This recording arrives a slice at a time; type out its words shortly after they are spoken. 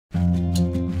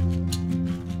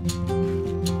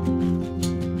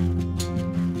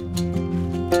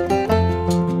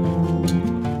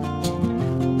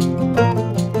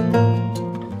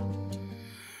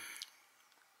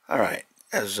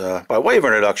as by way of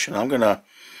introduction, I'm going to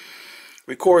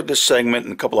record this segment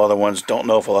and a couple other ones. Don't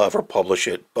know if I'll ever publish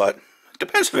it, but it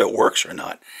depends if it works or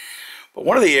not. But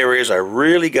one of the areas I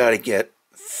really got to get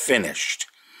finished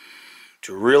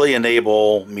to really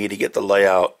enable me to get the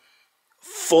layout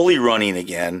fully running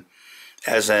again,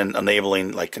 as in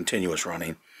enabling like continuous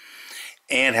running,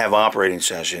 and have operating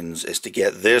sessions, is to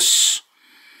get this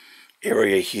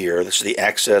area here. This is the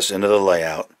access into the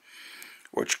layout,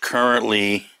 which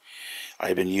currently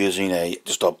I've been using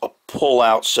just a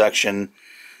pull-out section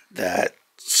that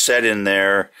set in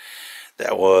there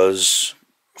that was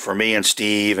for me and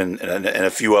Steve and a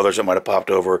few others that might have popped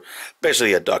over,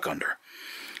 basically a duck under.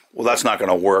 Well, that's not going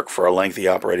to work for a lengthy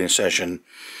operating session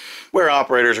where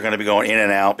operators are going to be going in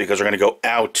and out, because they're going to go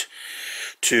out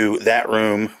to that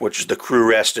room, which is the crew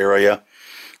rest area,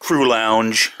 crew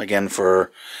lounge, again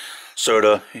for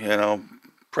soda,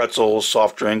 pretzels,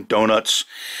 soft drink, donuts,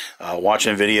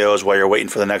 watching videos while you're waiting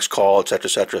for the next call, etc.,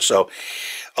 etc. So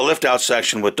a lift out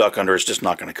section with duck under is just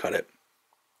not going to cut it.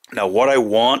 Now, what I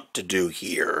want to do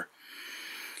here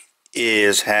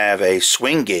is have a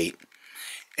swing gate,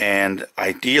 and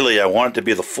ideally I want it to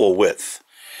be the full width.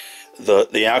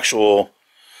 The actual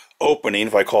opening,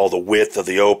 if I call the width of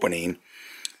the opening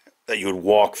that you would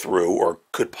walk through or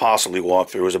could possibly walk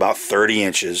through, is about 30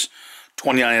 inches,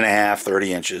 29.5,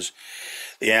 30 inches.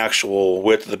 The actual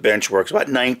width of the benchwork is about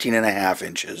 19.5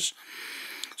 inches.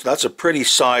 So that's a pretty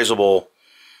sizable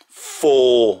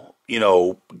full,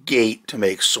 gate to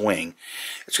make swing.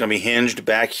 It's going to be hinged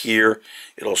back here.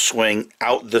 It'll swing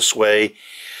out this way,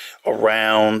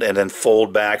 around, and then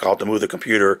fold back. I'll have to move the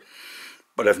computer,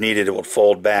 but if needed, it would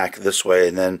fold back this way,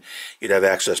 and then you'd have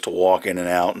access to walk in and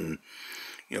out and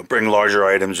bring larger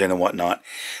items in and whatnot.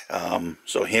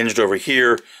 So hinged over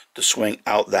here to swing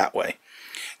out that way.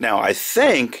 Now, I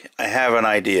think I have an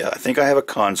idea. I think I have a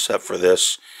concept for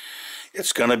this.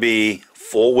 It's going to be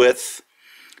full width,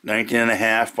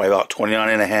 19.5 by about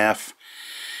 29.5.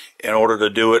 In order to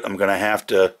do it, I'm going to have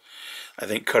to, I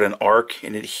think, cut an arc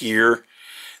in it here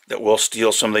that will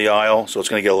steal some of the aisle, so it's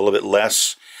going to get a little bit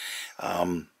less.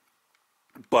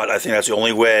 But I think that's the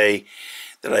only way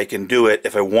that I can do it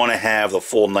if I want to have the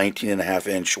full 19.5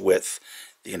 inch width,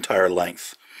 the entire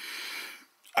length,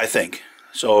 I think.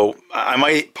 So I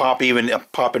might pop into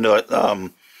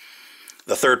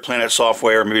the Third Planet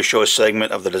software, maybe show a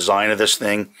segment of the design of this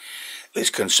thing, at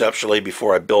least conceptually,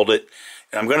 before I build it.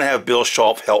 And I'm going to have Bill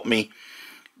Schopf help me,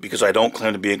 because I don't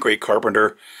claim to be a great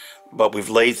carpenter, but we've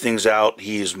laid things out.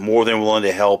 He's more than willing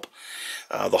to help.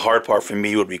 The hard part for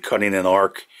me would be cutting an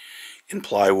arc in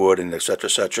plywood and etc.,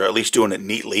 etc., at least doing it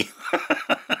neatly.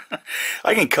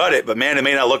 I can cut it, but man, it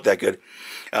may not look that good.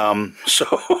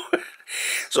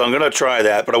 So I'm going to try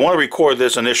that, but I want to record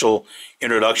this initial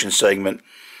introduction segment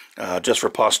just for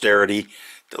posterity.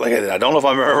 Like I don't know if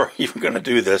I'm ever even going to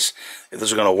do this, if this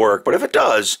is going to work, but if it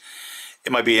does,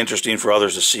 it might be interesting for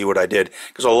others to see what I did,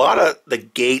 because a lot of the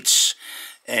gates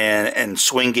and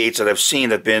swing gates that I've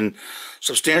seen have been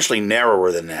substantially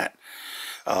narrower than that.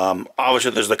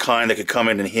 Obviously, there's the kind that could come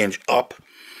in and hinge up,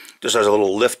 just as a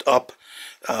little lift up.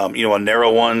 A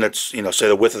narrow one that's, say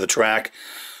the width of the track,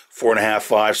 4.5,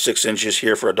 5, 6 inches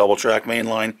here for a double track main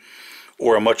line,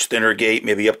 or a much thinner gate,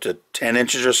 maybe up to 10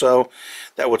 inches or so,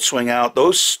 that would swing out.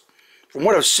 Those, from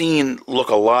what I've seen, look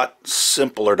a lot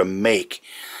simpler to make,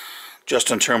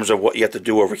 just in terms of what you have to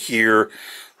do over here.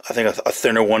 I think a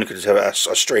thinner one could just have a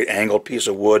straight angled piece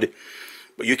of wood,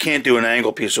 but you can't do an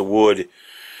angled piece of wood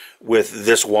with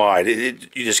this wide. You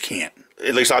just can't.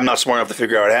 At least I'm not smart enough to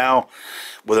figure out how.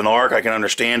 With an arc, I can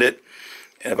understand it,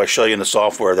 and if I show you in the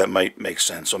software, that might make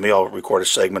sense. So maybe I'll record a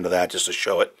segment of that just to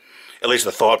show it, at least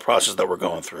the thought process that we're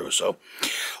going through. So,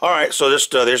 all right, so there's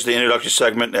the introduction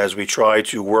segment as we try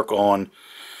to work on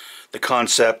the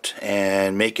concept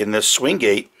and making this swing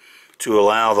gate to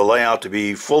allow the layout to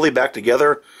be fully back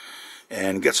together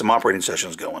and get some operating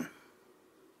sessions going.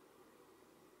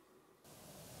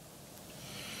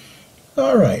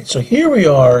 Alright, so here we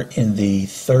are in the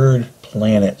Third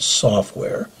Planet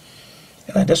software,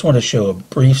 and I just want to show a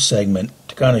brief segment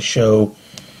to kind of show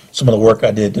some of the work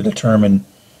I did to determine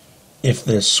if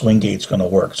this swing gate's going to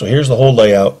work. So here's the whole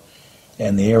layout,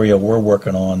 and the area we're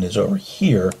working on is over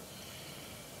here.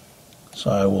 So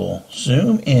I will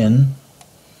zoom in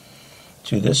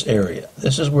to this area.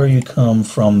 This is where you come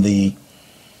from the,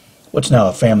 what's now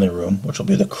a family room, which will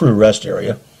be the crew rest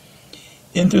area,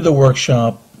 in through the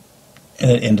workshop, and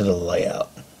then into the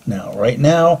layout. Now, right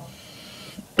now,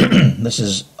 this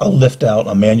is a lift out,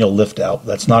 a manual lift out.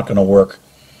 That's not going to work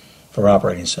for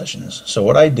operating sessions. So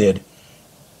what I did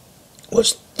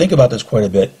was think about this quite a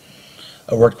bit.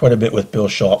 I worked quite a bit with Bill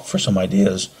Schopf for some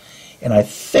ideas, And I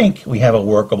think we have a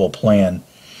workable plan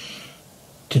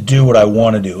to do what I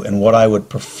want to do. And what I would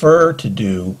prefer to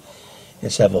do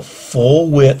is have a full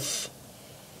width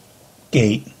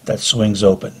gate that swings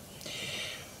open.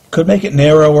 Could make it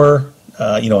narrower,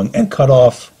 and cut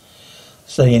off,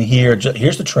 say in here,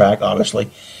 here's the track,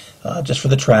 obviously, just for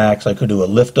the tracks. I could do a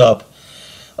lift up,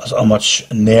 a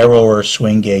much narrower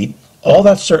swing gate. All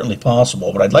that's certainly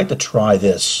possible, but I'd like to try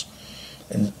this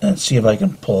and see if I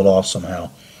can pull it off somehow.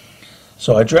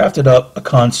 So I drafted up a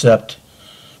concept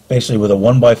basically with a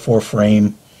 1x4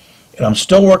 frame, and I'm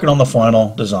still working on the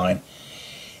final design.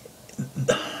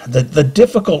 The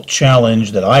difficult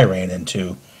challenge that I ran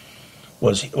into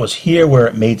was here where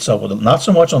it mates up with it. Not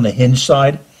so much on the hinge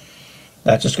side.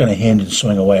 That's just going to hinge and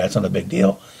swing away. That's not a big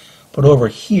deal. But over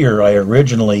here, I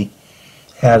originally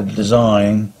had a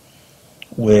design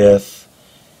with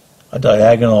a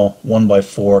diagonal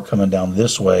 1x4 coming down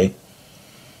this way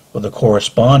with a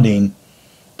corresponding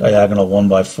diagonal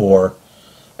 1x4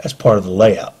 as part of the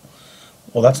layout.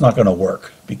 Well, that's not going to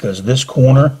work because this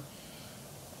corner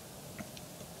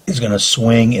is going to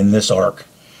swing in this arc.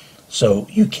 So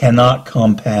you cannot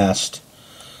come past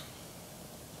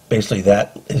basically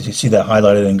that, as you see that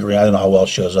highlighted in green. I don't know how well it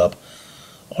shows up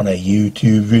on a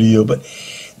YouTube video, but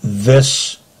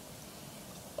this,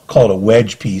 call it a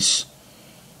wedge piece,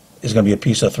 is going to be a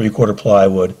piece of 3/4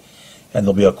 plywood, and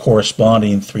there'll be a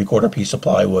corresponding 3/4 piece of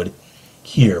plywood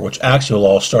here, which actually will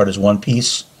all start as one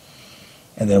piece,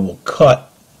 and then we'll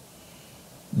cut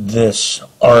this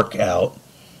arc out.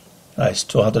 I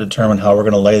still have to determine how we're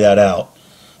going to lay that out,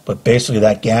 but basically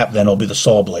that gap then will be the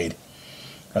saw blade.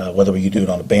 Whether we do it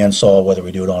on a bandsaw, whether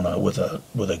we do it on with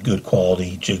a good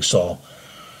quality jigsaw,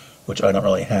 which I don't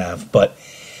really have, but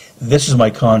this is my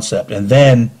concept. And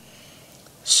then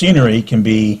scenery can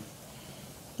be,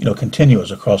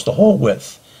 continuous across the whole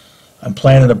width. I'm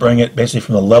planning to bring it basically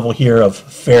from the level here of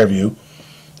Fairview,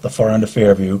 the far end of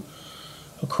Fairview,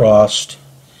 across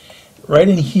right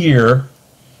in here.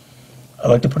 I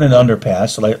like to put in an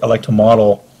underpass. I like to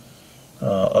model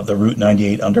of the Route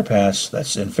 98 underpass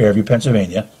that's in Fairview,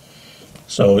 Pennsylvania.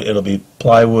 So it'll be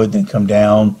plywood, then come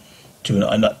down to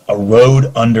a road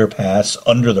underpass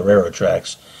under the railroad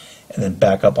tracks, and then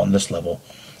back up on this level.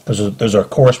 Because there's a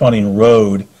corresponding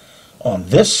road on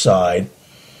this side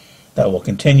that will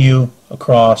continue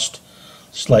across,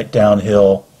 slight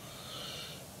downhill,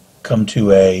 come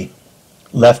to a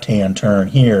left-hand turn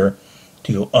here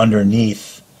to go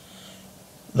underneath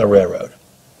the railroad.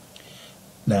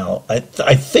 Now, I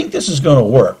think this is going to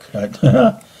work.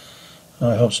 I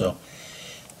hope so.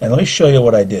 And let me show you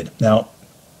what I did. Now,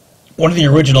 one of the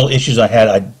original issues I had,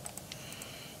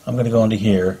 I'm going to go into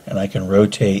here, and I can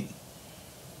rotate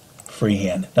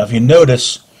freehand. Now, if you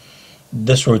notice,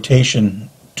 this rotation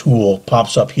tool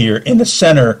pops up here in the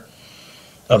center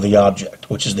of the object,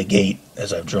 which is the gate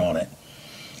as I've drawn it.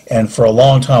 And for a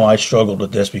long time, I struggled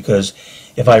with this because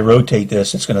if I rotate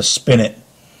this, it's going to spin it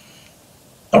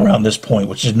around this point,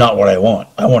 which is not what I want.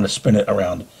 I want to spin it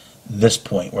around this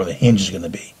point where the hinge is going to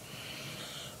be.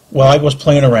 Well, I was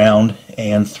playing around,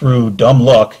 and through dumb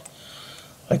luck,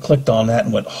 I clicked on that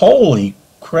and went, holy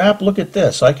crap, look at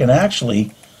this. I can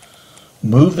actually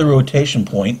move the rotation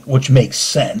point, which makes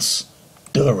sense.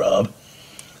 Duh, Rob.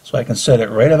 So I can set it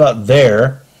right about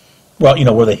there, well,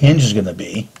 where the hinge is going to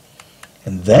be.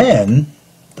 And then,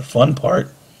 the fun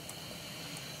part,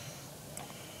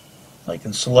 I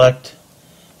can select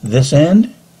this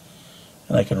end,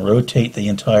 and I can rotate the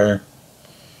entire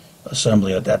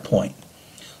assembly at that point.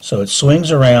 So it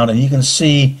swings around, and you can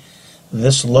see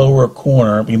this lower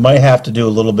corner. You might have to do a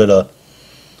little bit of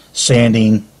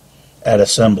sanding at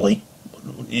assembly.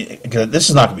 This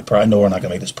is not going to be perfect. I know we're not going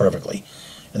to make this perfectly,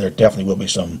 and there definitely will be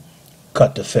some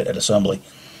cut to fit at assembly.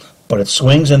 But it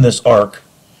swings in this arc,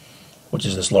 which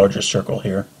is this larger circle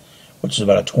here, which is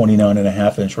about a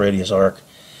 29.5-inch radius arc.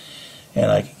 And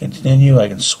I can continue. I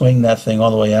can swing that thing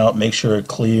all the way out, make sure it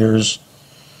clears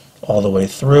all the way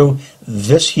through.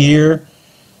 This here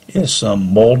is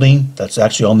some molding that's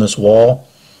actually on this wall,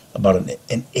 about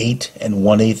an 8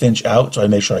 1/8 inch out, so I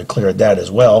make sure I cleared that as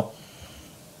well.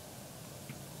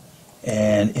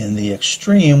 And in the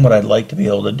extreme, what I'd like to be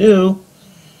able to do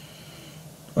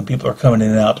when people are coming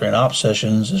in and out during op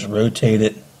sessions is rotate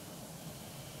it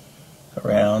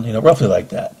around, roughly like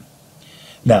that.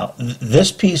 Now,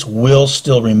 this piece will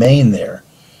still remain there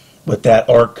with that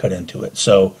arc cut into it.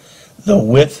 So the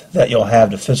width that you'll have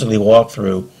to physically walk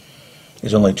through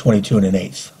is only 22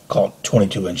 1/8, call it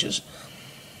 22 inches.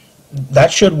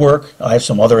 That should work. I have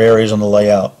some other areas on the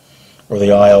layout where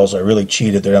the aisles, I really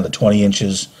cheated. They're down to 20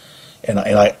 inches, and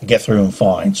I get through them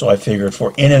fine. So I figured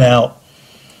for in and out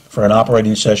for an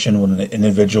operating session when an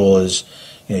individual is,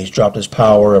 he's dropped his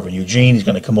power over Eugene, he's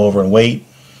going to come over and wait.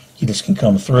 He just can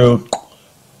come through,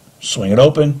 swing it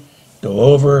open, go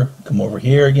over, come over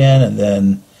here again, and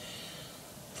then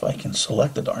if I can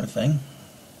select the darn thing.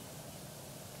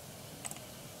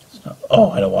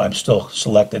 Oh, I know why I'm still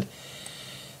selected.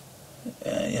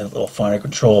 You have a little finer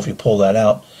control if you pull that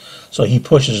out. So he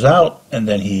pushes out, and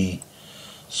then he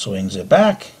swings it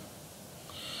back.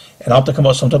 And I'll have to come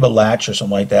up with some type of latch or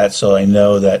something like that so I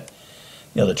know that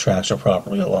the tracks are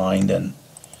properly aligned, and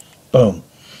boom,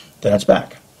 then it's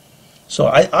back. So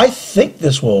I think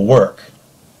this will work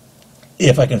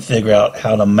if I can figure out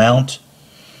how to mount.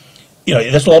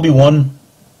 This will all be one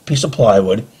piece of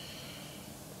plywood,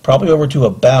 probably over to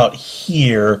about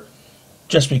here,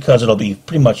 just because it'll be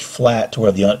pretty much flat to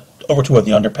where over to where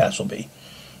the underpass will be.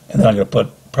 And then I'm going to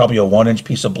put probably a 1-inch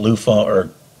piece of blue foam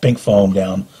or pink foam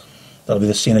down. That'll be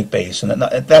the scenic base, and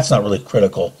that's not really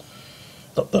critical.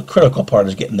 The critical part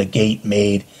is getting the gate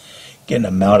made, getting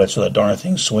it mounted so the darn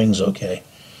thing swings okay.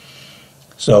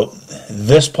 So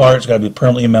this part's got to be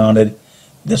permanently mounted.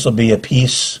 This will be a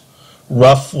piece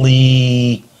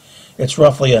roughly, it's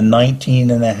roughly a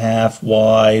 19.5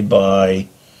 wide by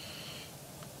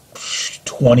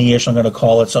 20-ish, I'm going to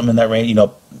call it, something in that range,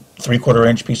 3/4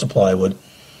 inch piece of plywood.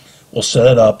 We'll set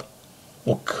it up.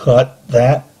 We'll cut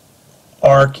that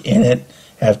arc in it,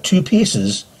 have two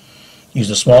pieces, use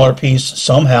the smaller piece,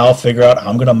 somehow figure out how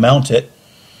I'm going to mount it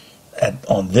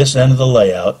on this end of the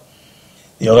layout.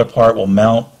 The other part will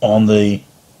mount on the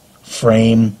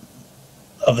frame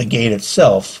of the gate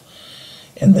itself,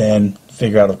 and then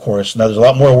figure out, of course, now there's a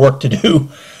lot more work to do.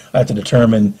 I have to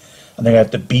determine, I think I have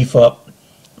to beef up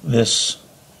this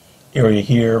area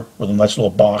here with a nice little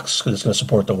box because it's going to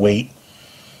support the weight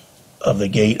of the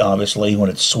gate, obviously, when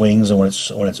it swings and when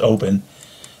it's open.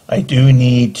 I do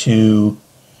need to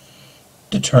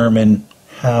determine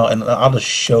how, and I'll just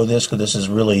show this because this is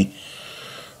really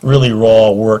raw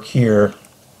work here.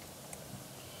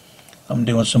 I'm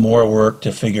doing some more work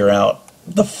to figure out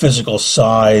the physical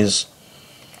size,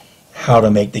 how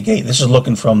to make the gate. This is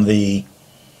looking from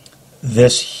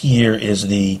this here is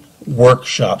the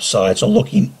workshop side, so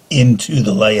looking into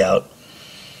the layout,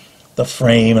 the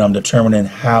frame, and I'm determining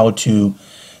how to,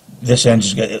 this end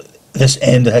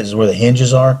is where the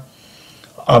hinges are.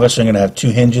 Obviously I'm going to have two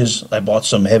hinges. I bought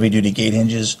some heavy-duty gate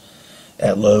hinges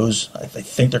at Lowe's. I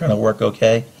think they're going to work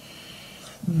okay.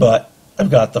 But I've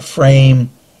got the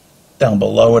frame down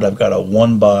below it. I've got a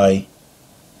 1 by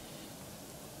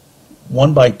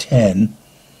 10,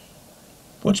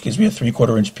 which gives me a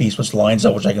 3/4 inch piece, which lines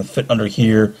up, which I can fit under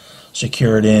here,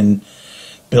 secure it in.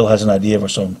 Bill has an idea for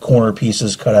some corner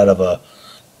pieces cut out of a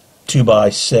 2 by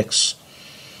 6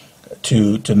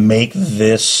 to make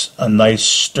this a nice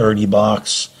sturdy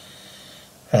box.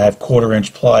 I have 1/4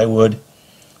 inch plywood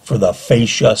for the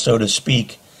fascia, so to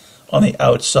speak, on the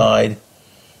outside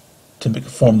to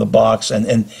form the box,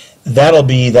 and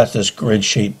that's this grid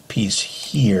shaped piece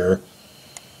here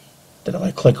that if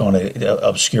I click on it, it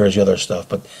obscures the other stuff,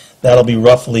 but that'll be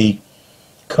roughly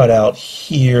cut out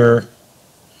here.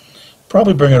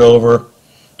 Probably bring it over,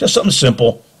 just something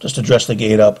simple, just to dress the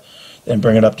gate up, then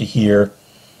bring it up to here.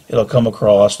 It'll come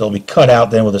across, it'll be cut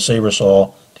out then with a saber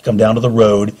saw to come down to the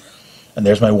road, and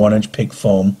there's my 1-inch pink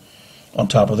foam on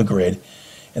top of the grid,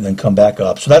 and then come back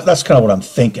up. So that's kind of what I'm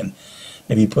thinking.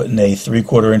 Maybe putting a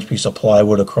 3/4 inch piece of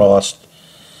plywood across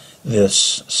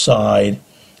this side,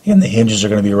 and the hinges are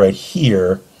going to be right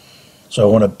here, so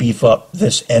I want to beef up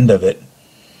this end of it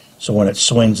so when it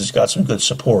swings it's got some good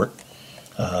support.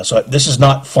 So this is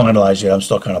not finalized yet, I'm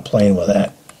still kind of playing with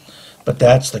that, but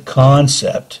that's the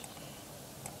concept,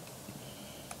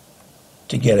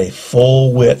 to get a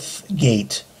full width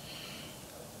gate,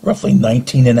 roughly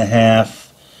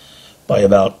 19.5 by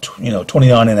about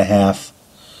 29.5,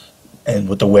 and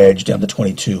with the wedge down to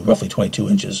 22, roughly 22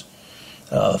 inches.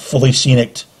 Fully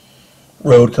scenic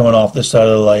road coming off this side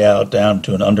of the layout down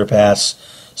to an underpass,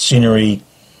 scenery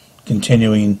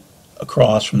continuing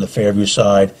across from the Fairview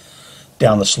side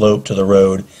down the slope to the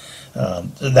road.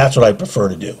 That's what I prefer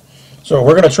to do. So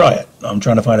we're going to try it. I'm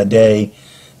trying to find a day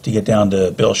to get down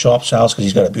to Bill Schopf's house because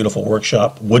he's got a beautiful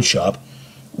workshop, wood shop,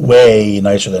 way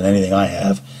nicer than anything I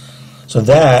have. So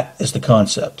that is the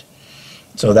concept.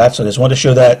 So I just wanted to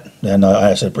show that, and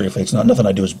I said briefly, it's not nothing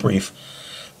I do is brief,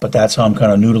 but that's how I'm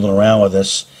kind of noodling around with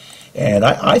this. And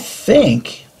I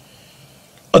think,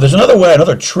 there's another way,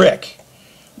 another trick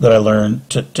that I learned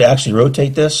to actually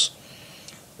rotate this.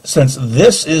 Since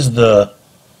this is the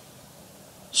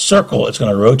circle it's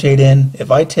going to rotate in,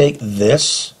 if I take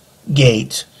this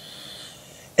gate,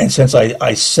 and since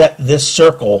I set this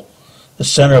circle, the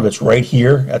center of it's right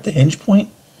here at the hinge point,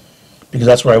 because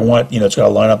that's where I want, it's got to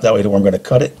line up that way to where I'm going to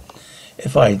cut it.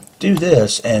 If I do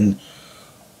this and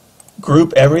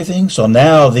group everything, so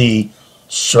now the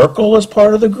circle is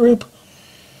part of the group.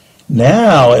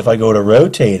 Now if I go to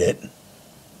rotate it,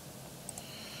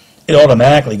 it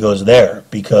automatically goes there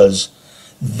because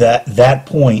that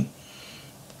point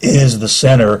is the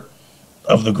center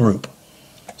of the group.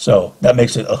 So that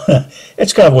makes it,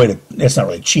 it's kind of a way to, it's not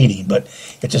really cheating, but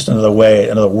it's just another way,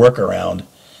 another workaround.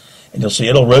 And you'll see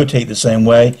it'll rotate the same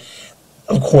way.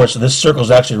 Of course, this circle is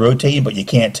actually rotating, but you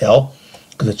can't tell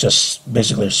because it's just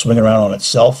basically swinging around on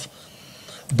itself.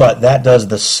 But that does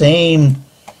the same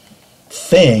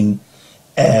thing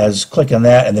as clicking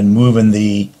that and then moving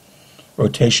the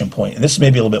rotation point. And this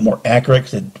may be a little bit more accurate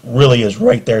because it really is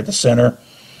right there at the center.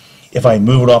 If I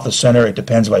move it off the center, it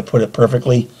depends if I put it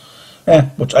perfectly.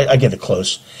 Which I get it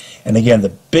close. And again, the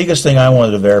biggest thing I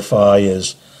wanted to verify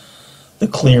is the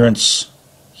clearance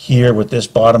here with this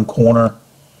bottom corner,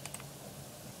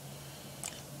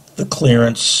 the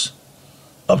clearance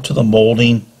up to the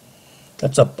molding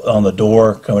that's up on the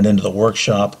door coming into the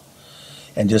workshop,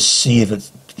 and just see if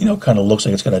it kind of looks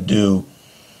like it's going to do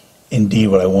indeed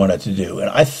what I want it to do. And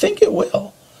I think it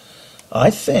will.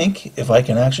 I think if I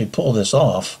can actually pull this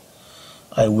off,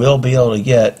 I will be able to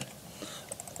get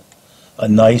a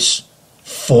nice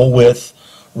full width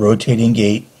rotating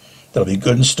gate that'll be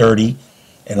good and sturdy,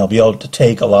 and I'll be able to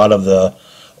take a lot of the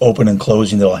open and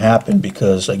closing that'll happen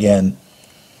because, again,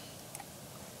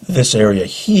 this area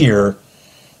here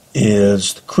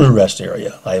is the crew rest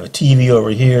area. I have a TV over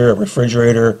here, a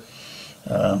refrigerator.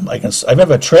 I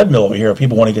have a treadmill over here if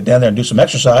people want to get down there and do some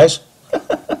exercise.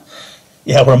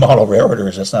 Yeah, we're model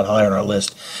railroaders. That's not high on our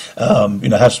list. Have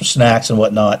some snacks and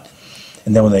whatnot.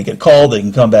 And then when they get called, they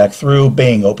can come back through,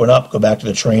 bang, open up, go back to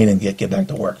the train, and get back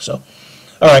to work. So,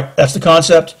 all right, that's the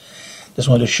concept. Just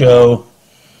wanted to show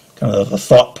kind of the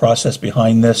thought process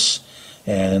behind this,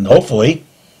 and hopefully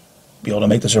be able to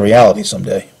make this a reality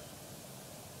someday.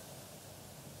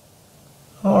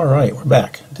 All right, we're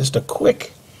back. Just a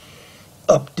quick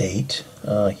update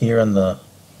here in the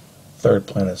Third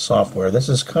Planet software. This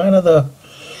is kind of the,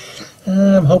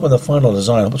 I'm hoping the final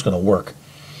design, I hope it's going to work.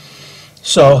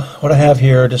 So what I have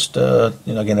here, just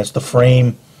again, that's the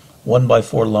frame,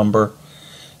 1x4 lumber,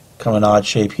 kind of an odd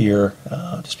shape here,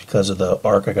 just because of the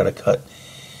arc I got to cut.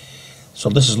 So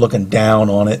this is looking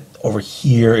down on it. Over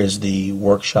here is the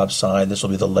workshop side. This will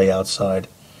be the layout side.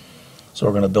 So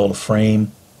we're going to build a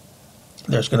frame.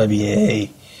 There's going to be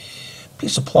a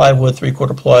piece of plywood,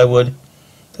 3/4 plywood.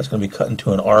 That's going to be cut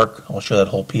into an arc. I'll show that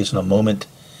whole piece in a moment.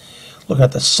 Looking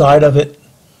at the side of it,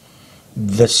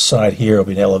 this side here will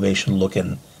be an elevation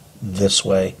looking this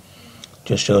way.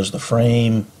 Just shows the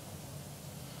frame,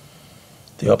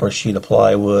 the upper sheet of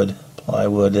plywood,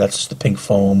 that's the pink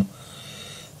foam.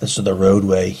 This is the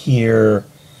roadway here.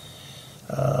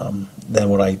 Then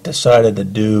what I decided to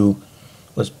do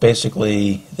was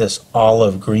basically this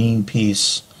olive green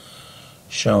piece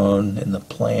shown in the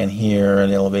plan here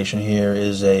and the elevation here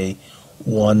is a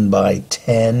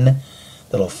 1x10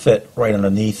 that'll fit right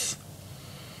underneath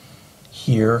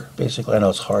here. Basically, I know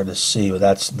it's hard to see, but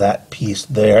that's that piece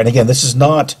there. And again, this is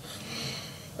not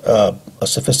a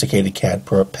sophisticated CAD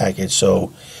package,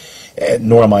 so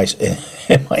nor am I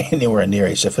anywhere near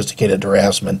a sophisticated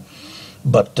draftsman,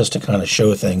 but just to kind of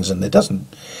show things, and it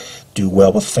doesn't do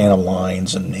well with phantom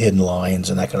lines and hidden lines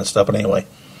and that kind of stuff. But anyway,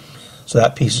 so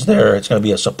that piece is there. It's going to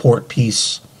be a support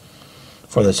piece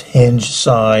for this hinge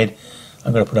side.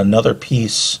 I'm going to put another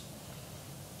piece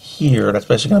here. That's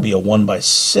basically going to be a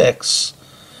 1x6.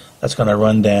 That's going to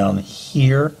run down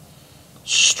here,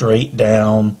 straight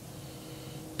down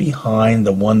behind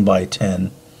the 1x10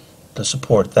 to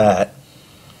support that.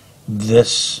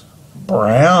 This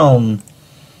brown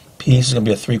piece is going to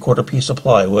be a 3/4 piece of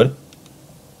plywood.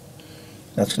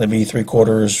 That's going to be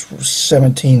 3/4,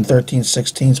 17, 13,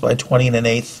 16 by 20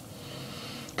 1/8,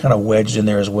 kind of wedged in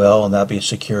there as well, and that'll be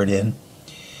secured in.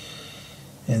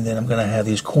 And then I'm going to have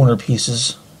these corner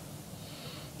pieces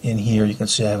in here. You can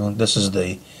see I have, this is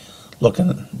the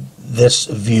looking, this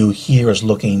view here is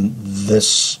looking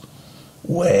this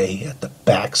way at the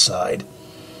back side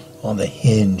on the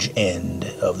hinge end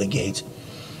of the gate.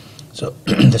 So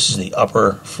this is the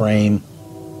upper frame.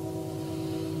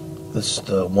 This is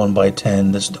the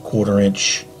 1x10. This is the 1/4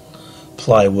 inch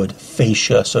plywood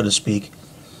fascia, so to speak,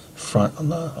 front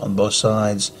on both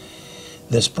sides.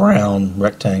 This brown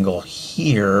rectangle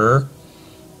here,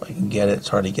 if I can get it, it's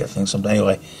hard to get things sometimes.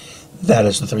 Anyway, that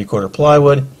is the 3/4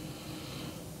 plywood.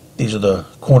 These are the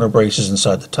corner braces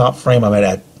inside the top frame. I might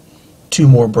add 2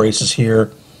 more braces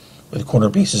here with the corner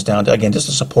pieces down to, again, just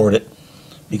to support it,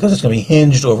 because it's going to be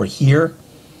hinged over here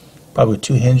probably with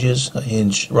 2 hinges, a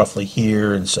hinge roughly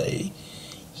here and say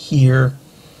here.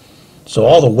 So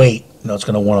all the weight, it's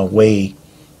going to want to weigh.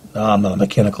 I'm not a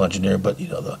mechanical engineer, but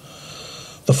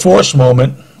the force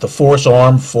moment, the force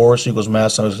arm, force equals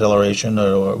mass times acceleration,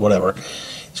 or whatever.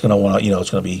 It's going to want to, it's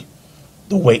going to be,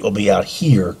 the weight will be out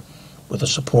here, with the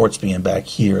supports being back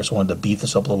here. So I wanted to beef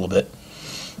this up a little bit.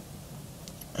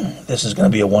 This is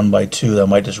going to be a 1x2 that I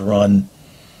might just run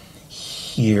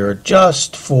here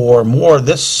just for more of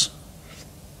this.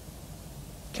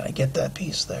 Can I get that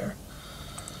piece there?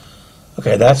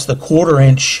 Okay, that's the 1/4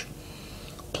 inch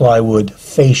plywood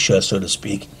fascia, so to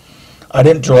speak. I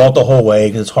didn't draw it the whole way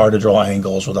because it's hard to draw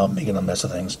angles without making a mess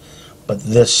of things. But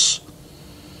this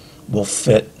will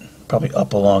fit probably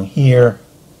up along here,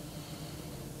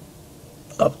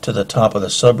 up to the top of the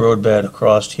sub-road bed,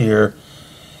 across here.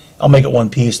 I'll make it one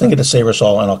piece, then get the saber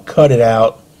saw, and I'll cut it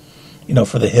out,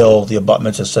 for the hill. The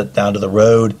abutments are set down to the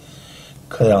road.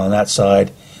 Cut it out on that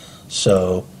side.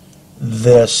 So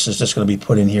this is just going to be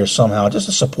put in here somehow, just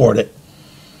to support it,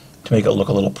 to make it look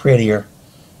a little prettier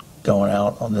going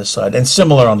out on this side. And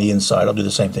similar on the inside, I'll do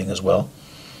the same thing as well.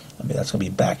 I mean, that's going to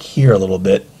be back here a little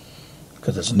bit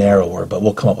because it's narrower, but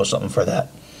we'll come up with something for that.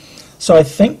 So I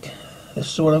think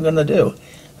this is what I'm going to do.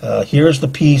 Here's the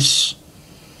piece.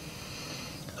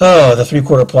 The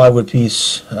 3/4 plywood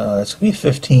piece. It's going to be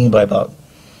 15 by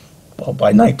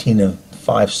by 19 and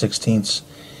 5/16.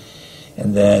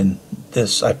 And then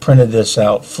this, I printed this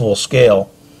out full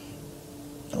scale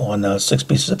on 6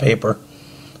 pieces of paper.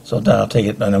 So now I'll take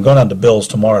it, and I'm going down to Bill's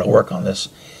tomorrow to work on this.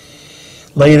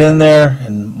 Lay it in there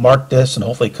and mark this, and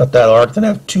hopefully cut that arc. Then I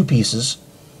have 2 pieces.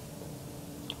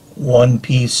 One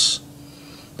piece,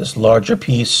 this larger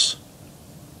piece.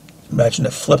 Imagine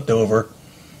it flipped over.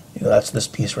 That's this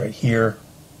piece right here.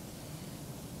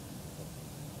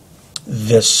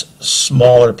 This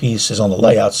smaller piece is on the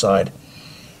layout side.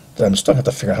 Then I'm still have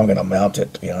to figure out how I'm going to mount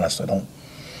it, to be honest. I don't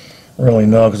really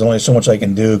know because there's only so much I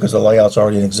can do because the layout's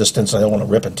already in existence. I don't want to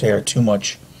rip and tear too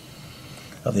much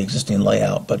of the existing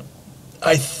layout. But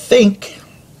I think,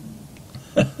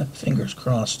 fingers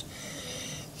crossed,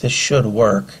 this should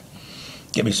work.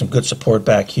 Give me some good support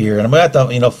back here. And I'm going to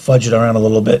have to, fudge it around a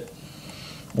little bit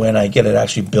when I get it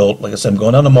actually built. Like I said, I'm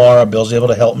going down tomorrow. Bill's able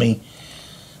to help me.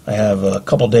 I have a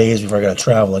couple days before I got to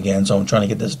travel again, so I'm trying to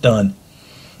get this done.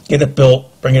 Get it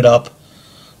built, bring it up,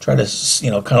 try to,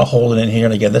 kind of hold it in here.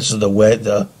 And again, this is the wedge,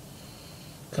 kind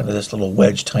of this little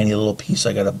wedge, tiny little piece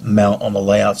I got to mount on the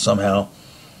layout somehow.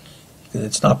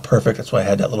 It's not perfect. That's why I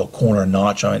had that little corner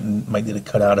notch on it and might need to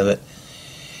cut out of it.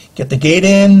 Get the gate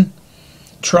in,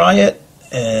 try it,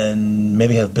 and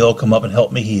maybe have Bill come up and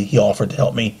help me. He offered to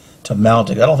help me to mount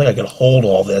it. I don't think I could hold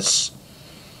all this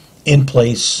in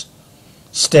place,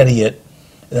 steady it,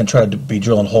 and then try to be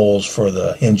drilling holes for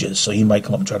the hinges. So he might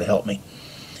come up and try to help me.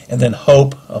 And then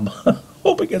hope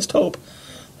against hope,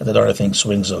 that the darn thing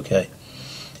swings okay.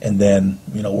 And then,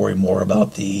 worry more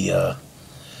about the,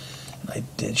 I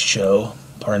did show,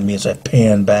 pardon me as I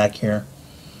pan back here.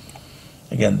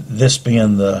 Again, this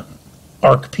being the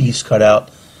arc piece cut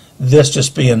out. This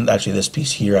just being, actually this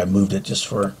piece here, I moved it just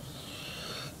for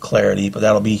clarity, but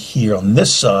that'll be here on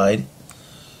this side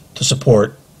to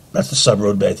support. That's the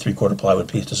sub-road bed, 3/4 plywood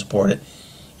piece to support it.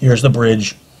 Here's the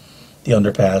bridge, the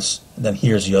underpass, and then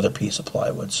here's the other piece of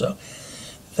plywood. So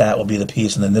that will be the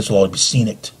piece, and then this will all be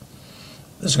scenic.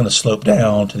 This is going to slope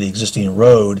down to the existing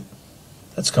road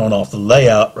that's coming off the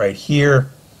layout right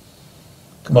here.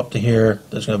 Come up to here.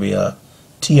 There's going to be a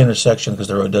T intersection because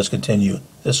the road does continue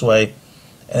this way,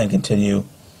 and then continue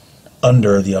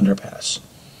under the underpass.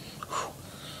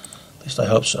 At least I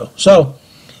hope so. So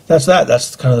that's that.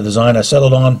 That's kind of the design I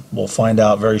settled on. We'll find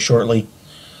out very shortly.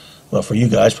 Well, for you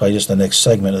guys, probably just the next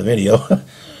segment of the video.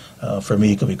 For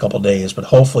me, it could be a couple days, but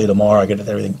hopefully tomorrow I get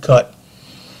everything cut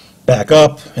back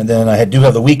up. And then I do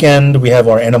have the weekend. We have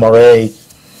our NMRA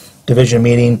division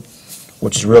meeting,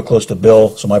 which is real close to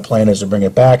Bill. So my plan is to bring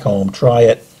it back home, try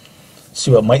it,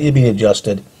 see what might need to be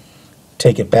adjusted,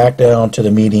 take it back down to the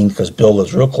meeting because Bill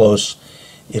lives real close.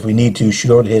 If we need to,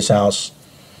 shoot over to his house,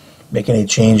 make any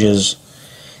changes,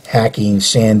 hacking,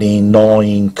 sanding,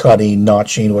 gnawing, cutting,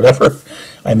 notching, whatever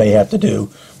I may have to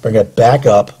do, bring it back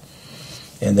up,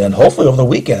 and then hopefully over the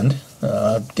weekend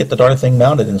get the darn thing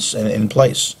mounted in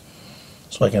place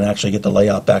so I can actually get the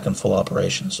layout back in full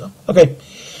operation. So, okay,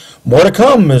 more to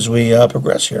come as we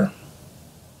progress here.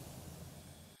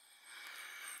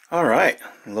 All right,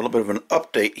 a little bit of an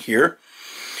update here.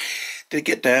 Did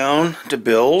get down to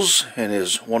Bill's and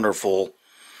his wonderful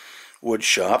wood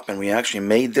shop, and we actually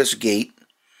made this gate,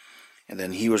 and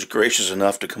then he was gracious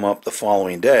enough to come up the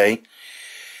following day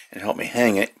and help me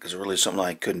hang it because it's really something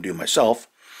I couldn't do myself.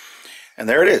 And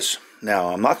there it is. Now,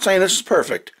 I'm not saying this is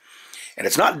perfect, and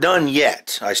it's not done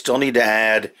yet. I still need to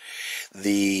add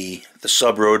the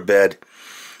sub-road bed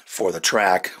for the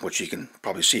track, which you can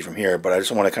probably see from here, but I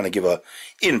just want to kind of give a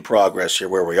in progress here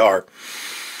where we are.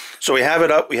 So we have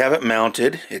it up, we have it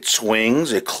mounted, it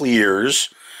swings, it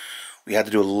clears. We had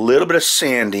to do a little bit of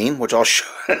sanding, which I'll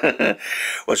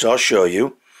show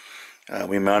you.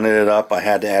 We mounted it up. I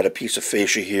had to add a piece of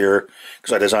fascia here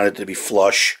because I designed it to be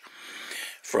flush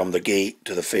from the gate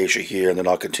to the fascia here, and then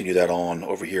I'll continue that on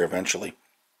over here eventually.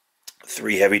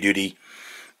 3 heavy-duty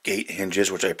gate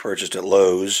hinges, which I purchased at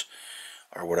Lowe's,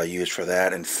 are what I used for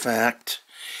that. In fact,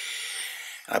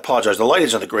 I apologize, the light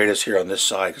isn't the greatest here on this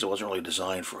side because it wasn't really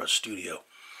designed for a studio.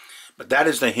 But that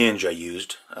is the hinge I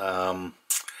used. They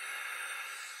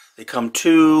come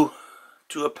to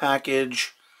a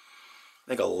package,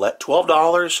 I think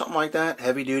 $12, something like that,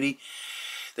 heavy duty.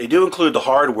 They do include the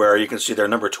hardware. You can see they're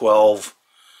number 12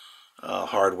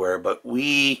 hardware, but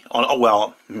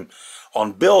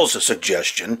on Bill's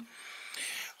suggestion,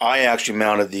 I actually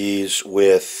mounted these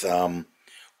with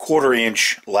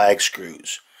 1/4-inch lag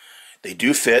screws. They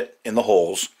do fit in the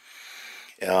holes.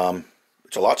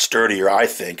 It's a lot sturdier, I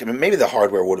think. I mean, maybe the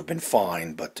hardware would have been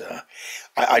fine, but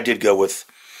I did go with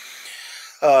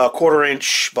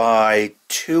 1/4-inch by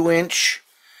 2-inch,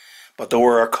 but there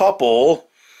were a couple.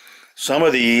 Some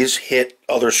of these hit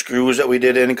other screws that we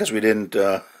did in because we didn't,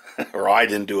 or I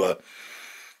didn't do a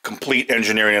complete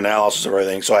engineering analysis of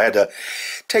everything. So I had to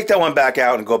take that one back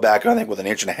out and go back, I think, with 1.5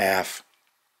 inches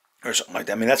or something like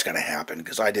that. I mean, that's going to happen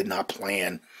because I did not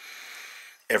plan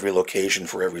every location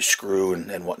for every screw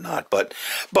and whatnot. But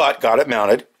got it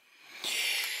mounted.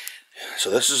 So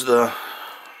this is the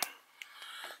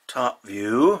top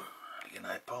view. Again,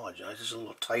 I apologize, it's a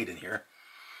little tight in here.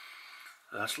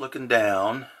 That's looking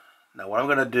down. Now what I'm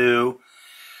going to do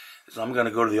is I'm going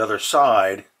to go to the other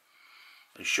side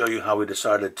and show you how we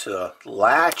decided to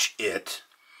latch it,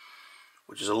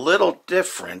 which is a little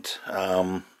different.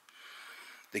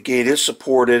 The gate is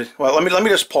supported. Well, let me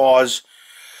just pause,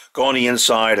 go on the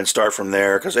inside and start from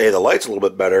there, because the light's a little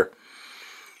bit better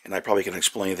and I probably can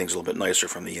explain things a little bit nicer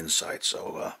from the inside.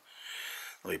 So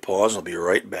let me pause and I'll be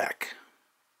right back.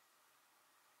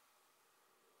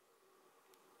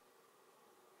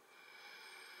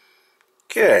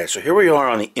 Okay, so here we are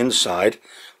on the inside,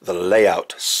 the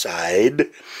layout side.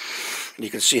 You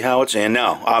can see how it's in.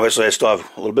 Now, obviously I still have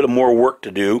a little bit of more work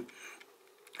to do.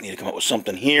 I need to come up with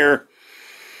something here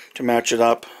to match it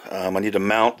up. I need to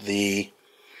mount the,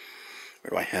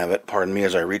 where do I have it? Pardon me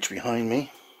as I reach behind me.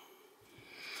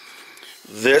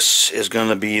 This is going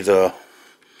to be the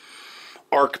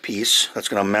arc piece that's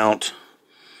going to mount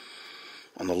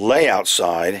on the layout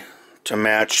side to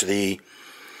match the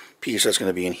piece that's going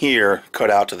to be in here,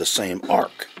 cut out to the same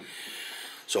arc.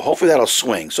 So hopefully that'll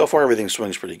swing. So far everything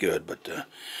swings pretty good, but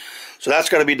so that's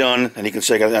got to be done. And you can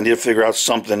say I need to figure out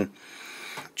something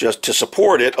just to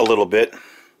support it a little bit.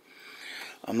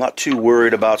 I'm not too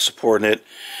worried about supporting it.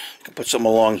 I can put something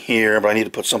along here, but I need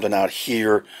to put something out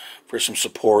here for some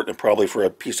support and probably for a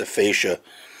piece of fascia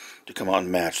to come out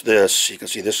and match this. You can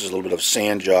see this is a little bit of a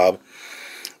sand job.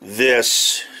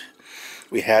 This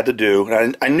we had to do,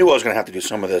 and I knew I was going to have to do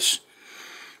some of this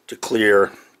to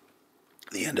clear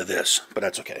the end of this, but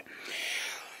that's okay.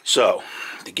 So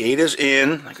the gate is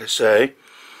in, like I say.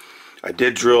 I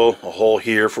did drill a hole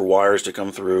here for wires to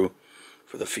come through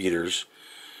for the feeders.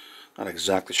 Not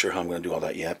exactly sure how I'm going to do all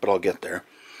that yet, but I'll get there.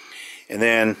 And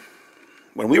then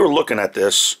when we were looking at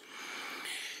this,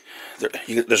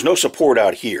 there's no support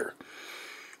out here,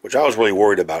 which I was really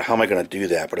worried about. How am I going to do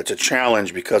that? But it's a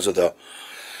challenge because of the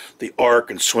arc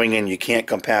and swinging. You can't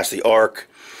come past the arc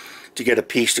to get a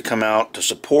piece to come out to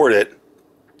support it.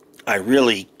 I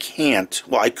really can't.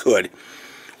 Well, I could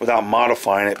without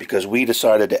modifying it, because we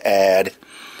decided to add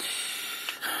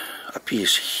a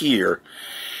piece here.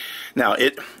 Now,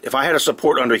 if I had a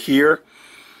support under here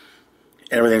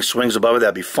and everything swings above it,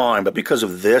 that'd be fine, but because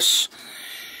of this,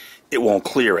 it won't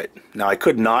clear it. Now, I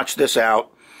could notch this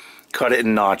out, cut it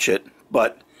and notch it,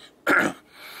 but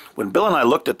when Bill and I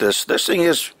looked at this thing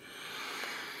is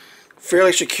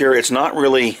fairly secure. It's not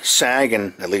really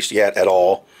sagging, at least yet, at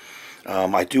all.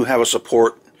 I do have a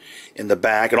support in the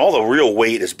back, and all the real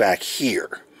weight is back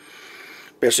here.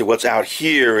 Basically, what's out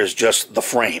here is just the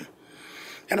frame.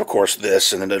 And, of course,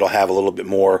 this, and then it'll have a little bit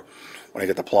more when I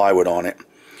get the plywood on it.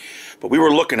 But we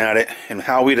were looking at it, and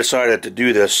how we decided to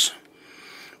do this,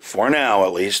 for now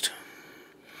at least.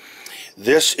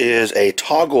 This is a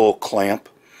toggle clamp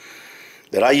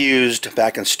that I used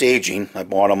back in staging. I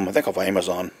bought them, I think, off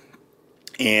Amazon.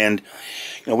 And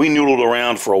we noodled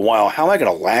around for a while. How am I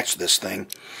going to latch this thing?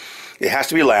 It has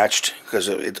to be latched because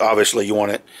obviously you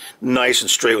want it nice and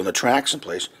straight when the track's in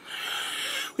place.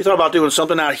 We thought about doing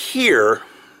something out here,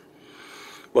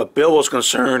 but Bill was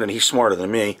concerned, and he's smarter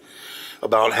than me,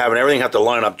 about having everything have to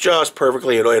line up just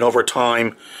perfectly, and over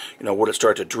time, would it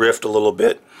start to drift a little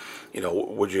bit?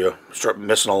 Would you start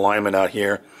missing alignment out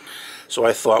here? So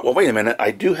I thought, well, wait a minute, I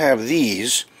do have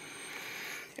these,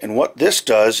 and what this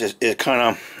does is it kind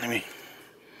of,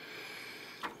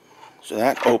 so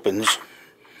that opens.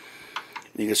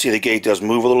 You can see the gate does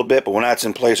move a little bit, but when that's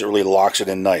in place, it really locks it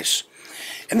in nice.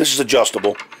 And this is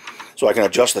adjustable, so I can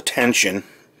adjust the tension.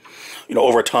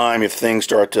 Over time, if things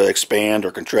start to expand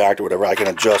or contract or whatever, I can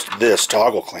adjust this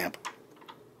toggle clamp.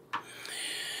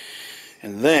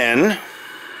 And then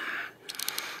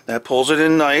that pulls it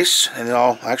in nice, and then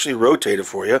I'll actually rotate it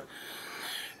for you.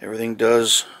 Everything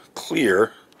does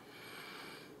clear.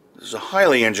 This is a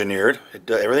highly engineered.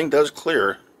 Everything does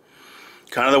clear,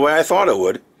 kind of the way I thought it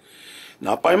would.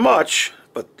 Not by much,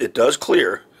 but it does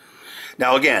clear.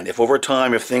 Now again, if over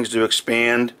time, if things do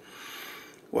expand,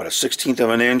 what, 1/16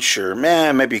 of an inch, or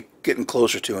maybe getting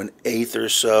closer to 1/8 or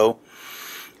so,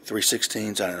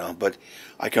 3/16, I don't know. But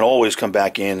I can always come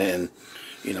back in and,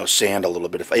 sand a little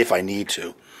bit if I need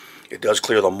to. It does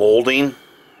clear the molding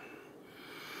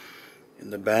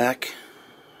in the back.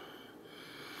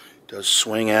 It does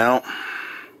swing out.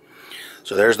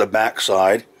 So there's the back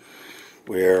side,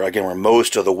 where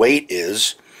most of the weight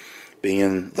is,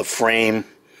 being the frame,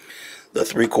 the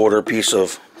 3/4 piece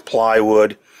of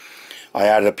plywood. I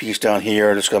added a piece down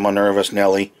here just because I'm a nervous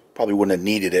Nelly. Probably wouldn't have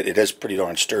needed it. It is pretty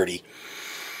darn sturdy.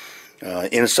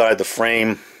 Inside the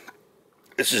frame,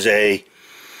 this is I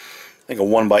think a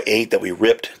 1x8 that we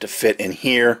ripped to fit in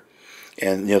here.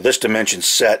 And this dimension's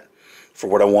set for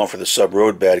what I want for the sub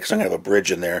road bed, because I'm going to have a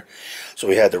bridge in there. So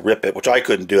we had to rip it, which I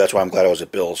couldn't do. That's why I'm glad I was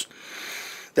at Bill's.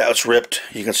 That was ripped.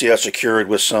 You can see that's secured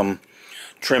with some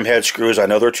trim head screws. I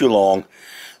know they're too long,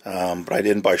 but I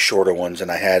didn't buy shorter ones,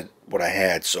 and I had what I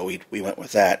had, so we went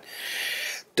with that.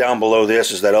 Down below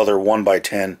this is that other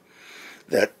 1x10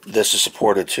 that this is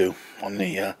supported to on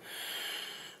the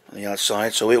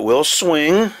outside, so it will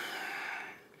swing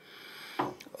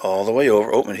all the way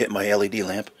over. Oh, and hit my LED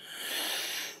lamp.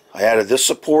 I added this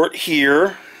support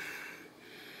here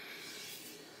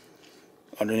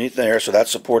underneath there, so that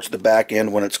supports the back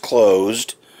end when it's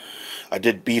closed. I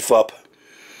did beef up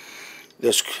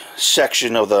this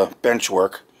section of the bench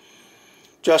work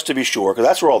just to be sure, because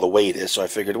that's where all the weight is. So I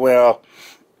figured, well,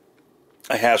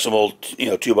 I have some old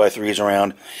 2x3s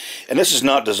around, and this is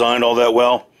not designed all that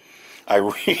well. I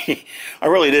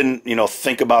really didn't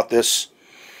think about this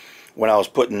when I was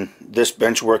putting this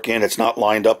bench work in. It's not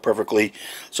lined up perfectly.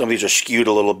 Some of these are skewed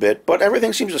a little bit, but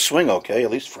everything seems to swing okay,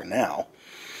 at least for now.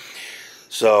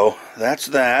 So that's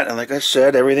that, and like I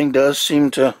said, everything does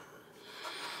seem to.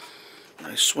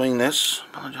 I swing this.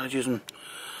 Apologize, using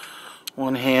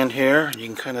one hand here. You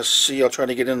can kind of see. I'll try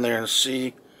to get in there and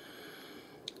see.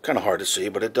 Kind of hard to see,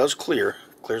 but it does clear.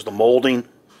 Clears the molding.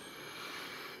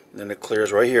 And then it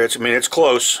clears right here. It's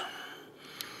close,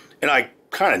 and I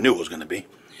kind of knew it was going to be.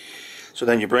 So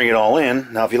then you bring it all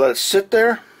in. Now, if you let it sit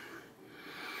there,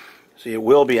 see, it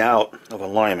will be out of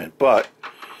alignment. But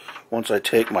once I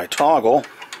take my toggle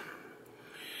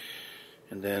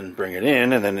and then bring it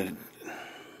in, and then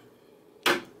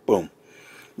boom,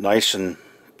 nice and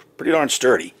pretty darn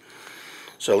sturdy.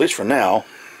 So at least for now,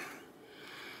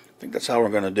 I think that's how we're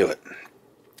going to do it.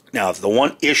 Now, the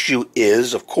one issue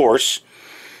is, of course,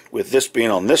 with this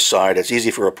being on this side, it's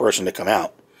easy for a person to come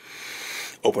out,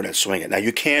 open and swing it. Now,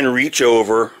 you can reach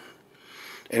over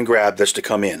and grab this to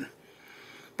come in.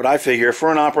 But I figure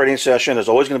for an operating session, there's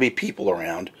always going to be people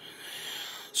around.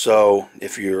 So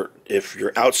if you're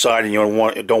outside and you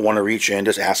don't want to reach in,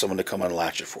 just ask someone to come and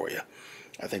latch it for you.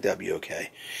 I think that'd be okay.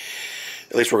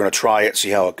 At least we're going to try it, see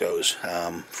how it goes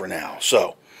for now.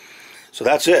 So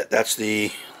that's it. That's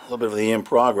the little bit of the in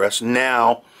progress.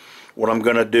 Now, what I'm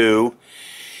going to do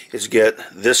is get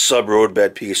this sub road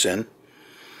bed piece in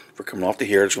for coming off to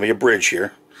here. It's going to be a bridge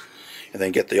here, and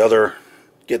then get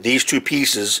these two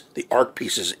pieces, the arc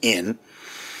pieces, in.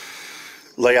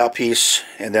 Layout piece,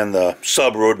 and then the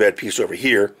sub road bed piece over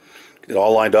here. Get it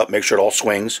all lined up, make sure it all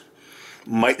swings.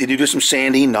 Might need to do some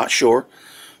sanding, not sure,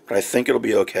 but I think it'll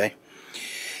be okay.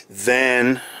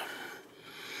 Then,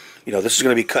 this is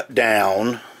going to be cut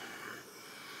down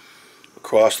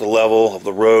across the level of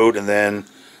the road and then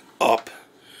up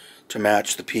to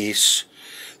match the piece.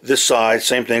 This side,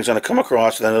 same thing's going to come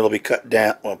across, and then it'll be cut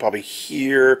down, well, probably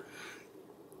here,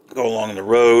 go along the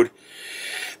road,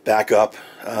 back up.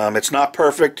 It's not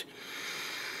perfect.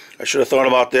 I should have thought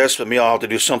about this, but I'll have to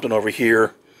do something over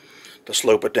here to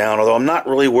slope it down. Although I'm not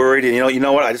really worried. And you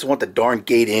know what? I just want the darn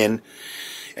gate in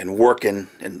and working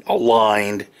and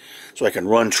aligned so I can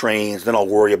run trains. Then I'll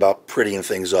worry about prettying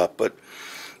things up. But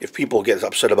if people get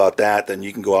upset about that, then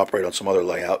you can go operate on some other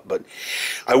layout. But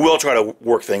I will try to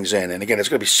work things in. And again, it's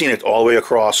going to be scenic all the way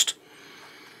across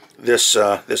this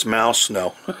this mouse.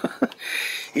 No,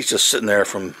 he's just sitting there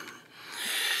from.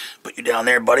 Put you down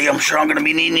there, buddy. I'm sure I'm going to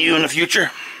be needing you in the future.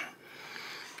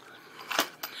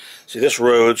 See, this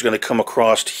road's going to come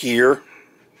across here.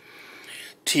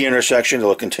 T intersection.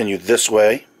 It'll continue this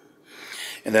way.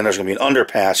 And then there's going to be an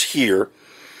underpass here.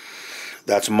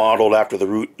 That's modeled after the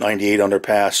Route 98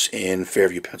 underpass in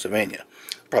Fairview, Pennsylvania.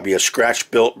 Probably a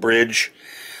scratch-built bridge,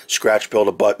 scratch-built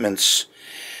abutments.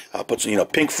 Put some,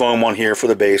 pink foam on here for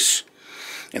the base.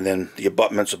 And then the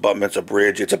abutments, a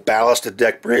bridge. It's a ballasted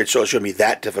deck bridge, so it shouldn't be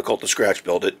that difficult to scratch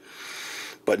build it.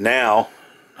 But now,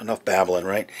 enough babbling,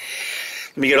 right?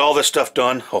 Let me get all this stuff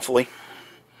done, hopefully.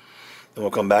 Then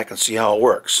we'll come back and see how it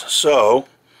works. So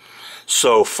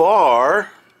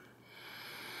far,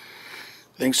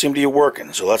 things seem to be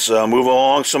working. So let's move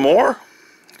along some more.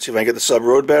 See if I can get the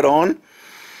sub-road bed on.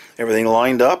 Everything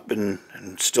lined up and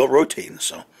still rotating.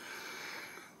 So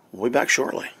we'll be back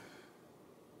shortly.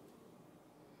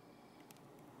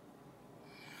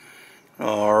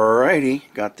 Alrighty,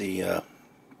 got the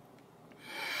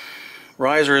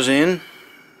risers in,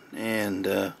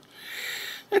 and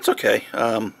it's okay.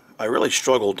 I really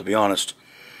struggled, to be honest.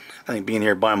 I think being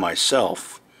here by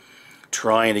myself,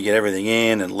 trying to get everything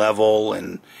in and level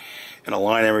and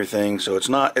align everything, so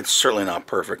it's certainly not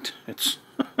perfect. It's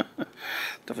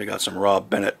definitely got some raw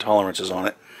Bennett tolerances on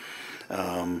it.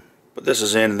 But this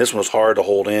is in, and this one was hard to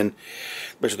hold in.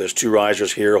 Basically, there's two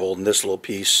risers here holding this little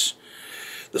piece.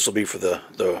 This will be for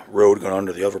the road going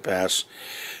under the overpass,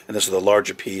 and this is the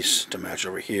larger piece to match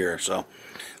over here. So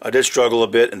I did struggle a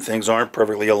bit, and things aren't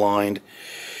perfectly aligned.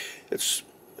 It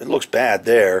looks bad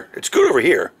there. It's good over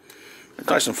here. It's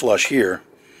nice and flush here.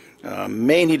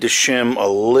 May need to shim a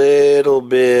little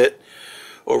bit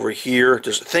over here.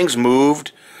 Just things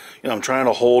moved. I'm trying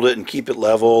to hold it and keep it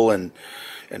level and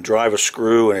drive a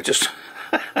screw, and it just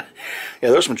yeah,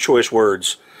 there's some choice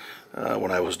words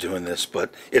when I was doing this,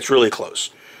 but it's really close.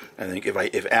 I think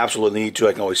if absolutely need to,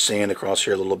 I can always sand across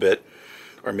here a little bit,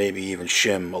 or maybe even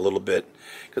shim a little bit,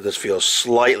 because this feels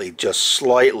just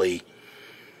slightly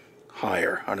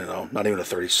higher. I don't know, not even a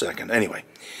 32nd. Anyway,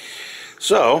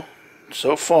 so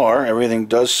far everything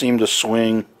does seem to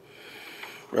swing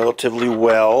relatively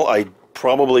well. I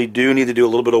probably do need to do a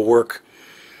little bit of work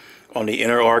on the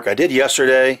inner arc. I did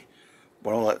yesterday.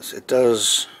 Well, it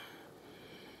does.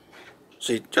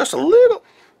 See, just a little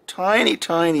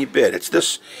tiny bit. It's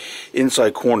this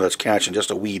inside corner that's catching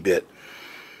just a wee bit.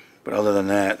 But other than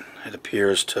that, it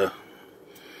appears to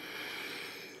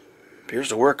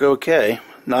work okay.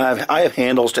 Now I have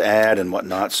handles to add and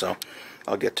whatnot, so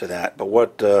I'll get to that. But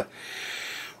what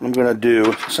I'm going to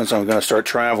do, since I'm going to start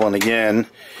traveling again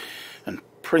and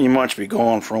pretty much be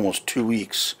gone for almost 2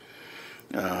 weeks,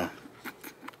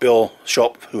 Bill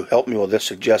Schopf, who helped me with this,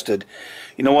 suggested,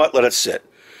 you know what, let it sit.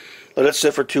 Let it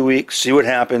sit for 2 weeks, see what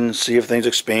happens, see if things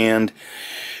expand.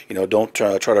 Don't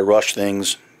try to rush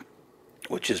things,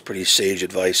 which is pretty sage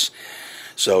advice.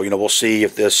 So, we'll see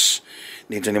if this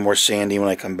needs any more sanding when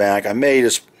I come back. I may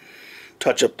just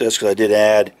touch up this, because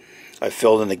I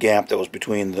filled in the gap that was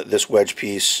between this wedge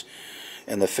piece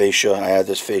and the fascia. I had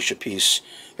this fascia piece.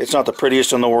 It's not the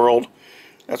prettiest in the world.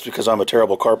 That's because I'm a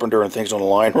terrible carpenter and things don't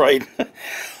align right.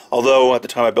 Although, at the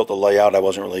time I built the layout, I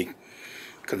wasn't really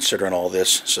considering all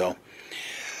this, so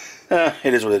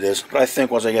it is what it is. But I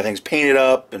think once I get things painted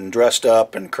up and dressed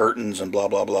up and curtains and blah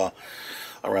blah blah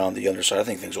around the underside, I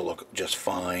think things will look just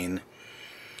fine.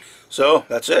 So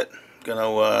that's it. Gonna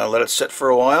let it sit for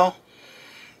a while.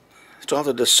 Still have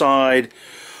to decide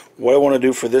what I want to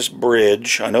do for this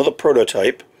bridge. I know the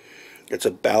prototype. It's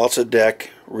a ballasted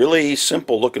deck, really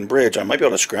simple looking bridge. I might be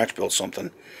able to scratch build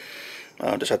something.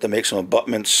 Just have to make some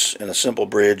abutments in a simple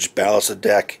bridge, ballasted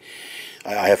deck.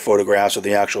 I have photographs of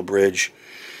the actual bridge.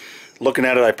 Looking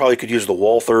at it, I probably could use the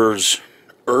Walther's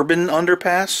Urban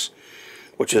Underpass,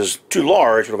 which is too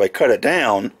large, but if I cut it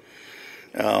down,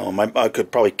 I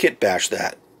could probably kit bash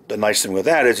that. The nice thing with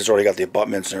that is it's already got the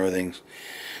abutments and everything.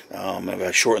 If I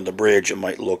shorten the bridge, it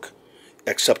might look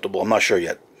acceptable. I'm not sure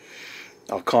yet.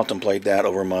 I'll contemplate that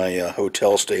over my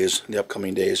hotel stays in the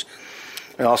upcoming days.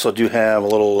 I also do have a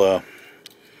little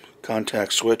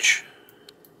contact switch.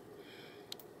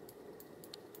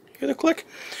 Hear the click?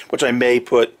 Which I may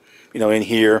put, in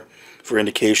here for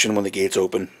indication when the gate's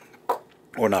open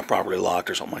or not properly locked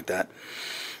or something like that.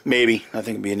 Maybe. I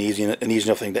think it'd be an easy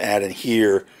enough thing to add in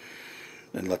here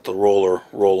and let the roller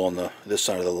roll on this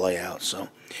side of the layout. So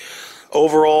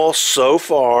overall, so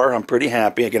far, I'm pretty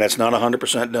happy. Again, it's not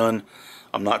 100% done.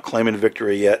 I'm not claiming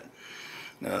victory yet,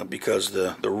 because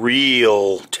the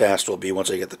real test will be once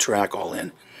I get the track all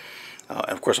in. And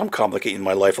of course, I'm complicating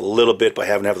my life a little bit by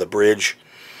having to have the bridge.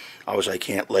 Obviously, I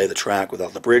can't lay the track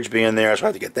without the bridge being there, so I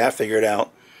have to get that figured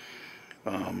out.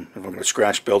 If I'm going to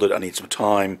scratch build it, I need some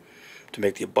time to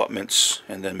make the abutments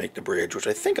and then make the bridge, which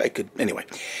I think I could. Anyway,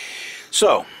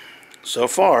 so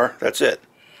far, that's it.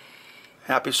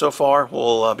 Happy so far.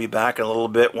 We'll be back in a little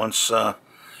bit once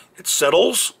it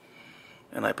settles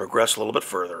and I progress a little bit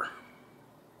further.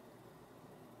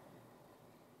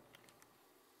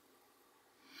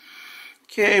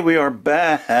 Okay, we are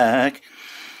back.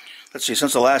 Let's see,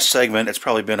 since the last segment, it's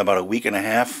probably been about a week and a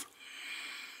half,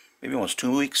 maybe almost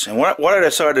 2 weeks. And what I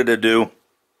decided to do,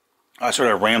 I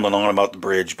started rambling on about the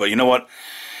bridge, but you know what?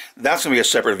 That's going to be a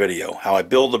separate video, how I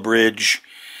build the bridge.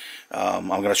 I'm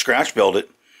going to scratch build it.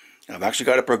 I've actually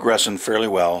got it progressing fairly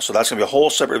well, so that's going to be a whole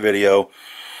separate video,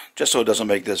 just so it doesn't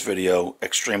make this video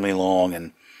extremely long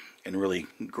and really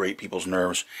grate people's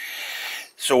nerves.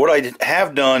 So what I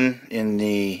have done in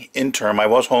the interim, I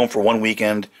was home for one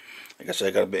weekend. Like I said,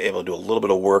 I got to be able to do a little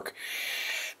bit of work.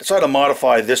 Decided to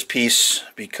modify this piece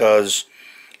because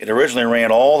it originally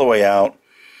ran all the way out,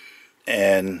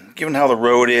 and given how the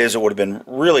road is, it would have been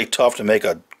really tough to make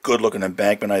a good looking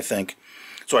embankment, I think.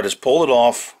 So I just pulled it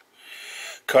off,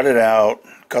 cut it out,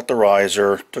 cut the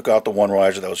riser, took out the one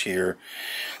riser that was here,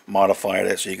 modified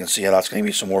it so you can see how that's going to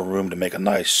give me some more room to make a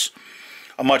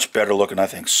much better looking, I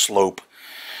think, slope.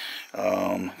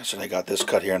 So I got this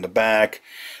cut here in the back.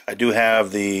 I do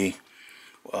have the,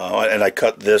 and I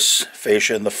cut this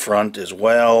fascia in the front as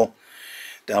well,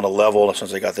 down to level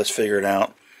since I got this figured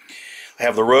out. I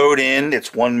have the road in. It's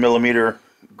 1mm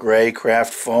gray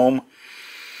craft foam.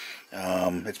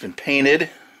 It's been painted.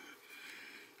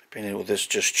 I painted with this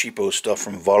just cheapo stuff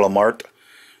from Volamart.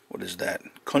 What is that?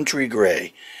 Country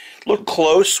gray. Look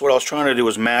close. What I was trying to do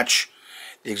was match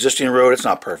the existing road. It's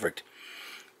not perfect,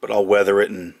 but I'll weather it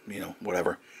and, you know,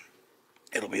 whatever.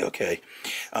 It'll be okay.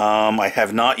 I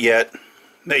have not yet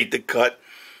made the cut,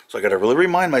 so I got to really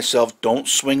remind myself, don't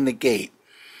swing the gate,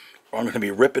 or I'm going to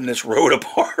be ripping this road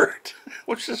apart,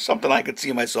 which is something I could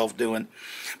see myself doing.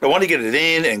 But I want to get it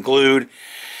in and glued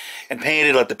and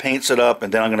painted, let the paint set up,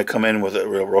 and then I'm going to come in with it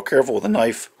real careful with a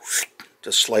knife,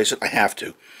 just slice it. I have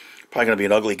to. Probably going to be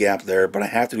an ugly gap there, but I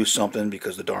have to do something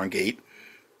because the darn gate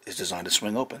is designed to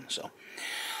swing open. So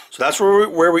that's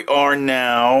where we are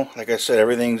now. Like I said,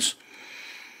 everything's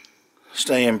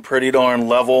staying pretty darn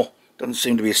level. Doesn't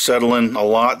seem to be settling a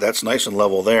lot. That's nice and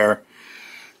level there.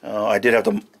 I did have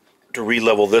to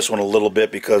re-level this one a little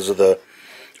bit because of the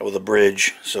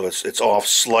bridge, so it's off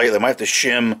slightly. I might have to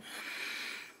shim.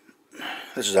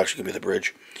 This is actually going to be the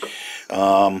bridge.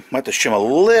 Might have to shim a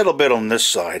little bit on this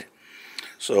side.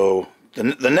 So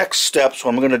the next steps,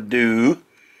 what I'm going to do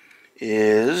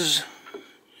is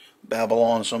babble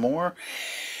on some more.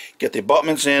 Get the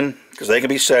abutments in, because they can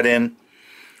be set in.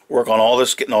 Work on all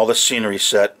this, getting all this scenery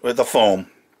set with the foam.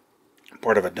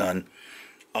 Part of it done.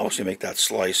 Obviously make that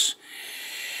slice.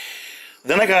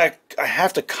 Then I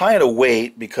have to kind of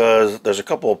wait because there's a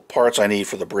couple of parts I need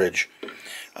for the bridge.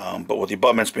 But with the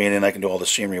abutments being in, I can do all the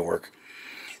scenery work.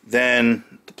 Then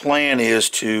the plan is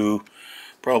to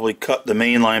probably cut the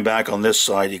main line back on this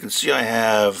side. You can see I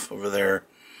have over there,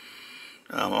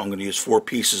 I'm going to use 4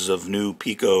 pieces of new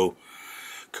Pico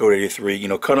Code 83. You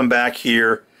know, cut them back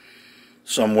here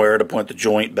somewhere to point the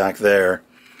joint back there.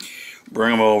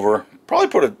 Bring them over. Probably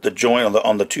put the joint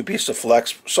on the 2 pieces of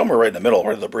flex somewhere right in the middle,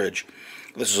 right of the bridge.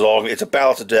 This is all. It's a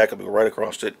ballasted deck. It'll go right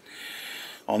across it.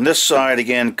 On this side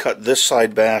again, cut this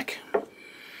side back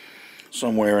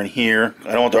somewhere in here.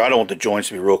 I don't want the joints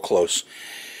to be real close.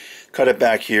 Cut it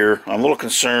back here. I'm a little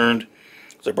concerned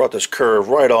because I brought this curve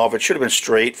right off. It should have been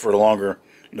straight for a longer,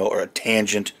 you know, or a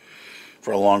tangent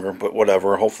for a longer, but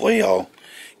whatever. Hopefully I'll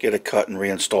get it cut and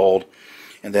reinstalled.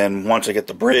 And then once I get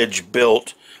the bridge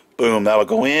built, boom, that'll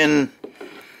go in.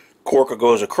 Corker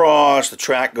goes across, the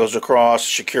track goes across,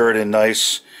 secure it in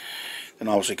nice. Then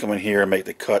obviously come in here and make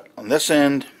the cut on this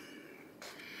end.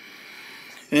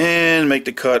 And make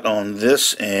the cut on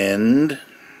this end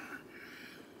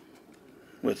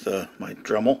with my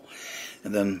Dremel.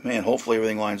 And then, man, hopefully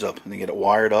everything lines up. And then get it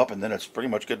wired up, and then it's pretty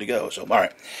much good to go. So,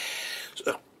 alright.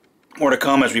 So, more to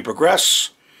come as we progress.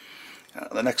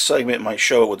 The next segment might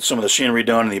show it with some of the scenery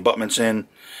done and the abutments in.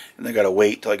 And I got to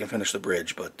wait till I can finish the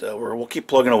bridge. But we'll keep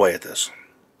plugging away at this.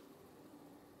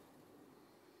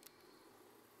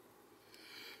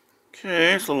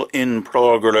 Okay, it's a little in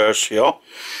progress here.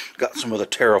 Got some of the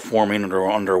terraforming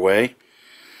underway.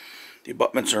 The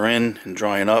abutments are in and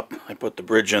drying up. I put the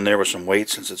bridge in there with some weight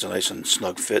since it's a nice and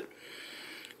snug fit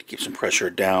to keep some pressure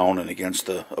down and against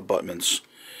the abutments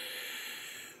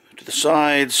to the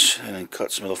sides, and then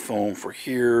cut some of the foam for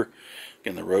here.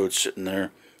 Again, the road's sitting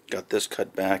there. Got this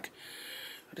cut back.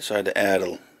 I decided to add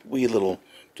a wee little,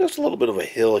 just a little bit of a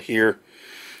hill here,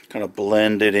 kind of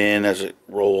blend it in as it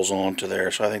rolls onto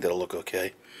there, so I think that'll look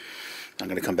okay. I'm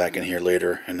going to come back in here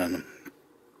later and then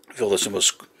fill this in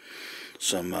with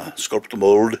some sculpted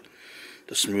mold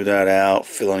to smooth that out,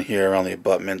 fill in here around the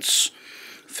abutments,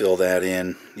 fill that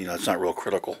in. You know, it's not real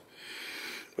critical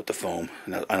with the foam.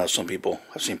 And I know some people,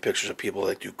 I've seen pictures of people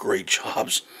that do great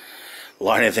jobs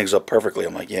lining things up perfectly.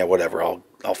 I'm like, yeah, whatever, I'll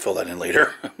fill that in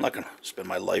later. I'm not going to spend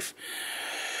my life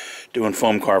doing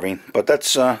foam carving. But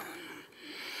that's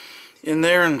in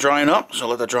there and drying up, so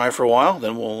let that dry for a while.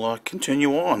 Then we'll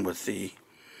continue on with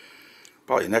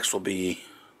probably next will be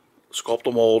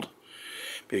sculpted mold.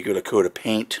 Maybe get a coat of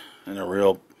paint and a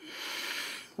real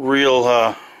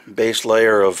base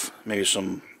layer of maybe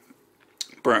some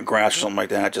burnt grass or something like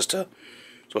that, just so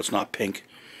it's not pink.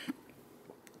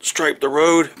 Stripe the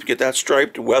road, get that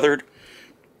striped, weathered.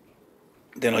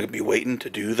 Then I'll be waiting to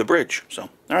do the bridge. So,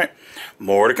 alright,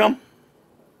 more to come.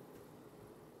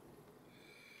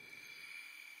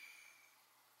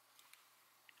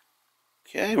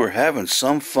 Okay, we're having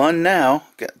some fun now.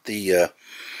 Got the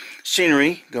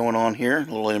scenery going on here, a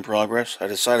little in progress. I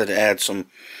decided to add some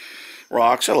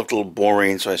rocks. That looked a little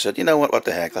boring, so I said, you know what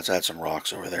the heck, let's add some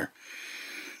rocks over there.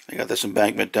 I got this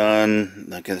embankment done.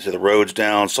 I can see the roads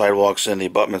down, sidewalks in, the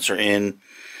abutments are in.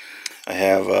 I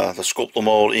have the sculpted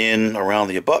mold in around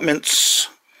the abutments.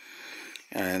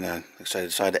 And I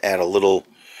decided to add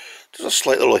just a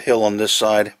slight little hill on this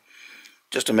side,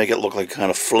 just to make it look like it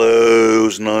kind of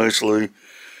flows nicely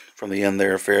from the end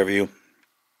there, Fairview.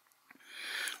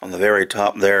 On the very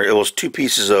top there, it was two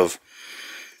pieces of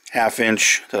 1/2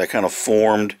 inch that I kind of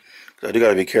formed. I do got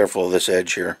to be careful of this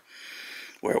edge here,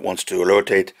 where it wants to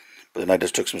rotate. But then I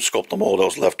just took some sculpted mold that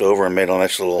was left over and made a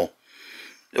nice little,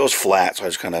 it was flat, so I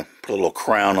just kind of put a little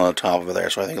crown on the top of it there,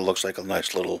 so I think it looks like a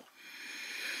nice little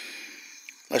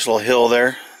hill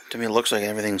there. To me it looks like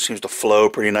everything seems to flow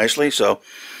pretty nicely, so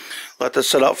let this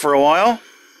sit up for a while.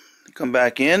 Come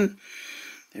back in,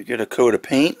 you get a coat of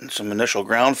paint and some initial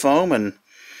ground foam, and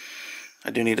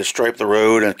I do need to stripe the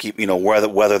road and keep,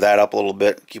 weather that up a little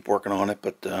bit, keep working on it,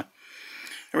 but here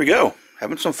we go.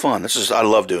 Having some fun. I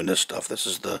love doing this stuff. This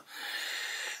is the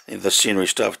scenery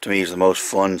stuff, to me, is the most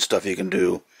fun stuff you can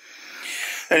do.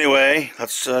 Anyway,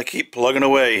 let's keep plugging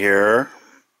away here.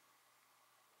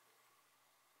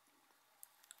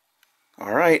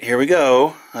 Alright, here we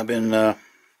go. I've been,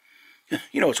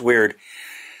 it's weird.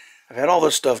 I've had all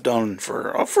this stuff done for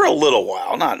a little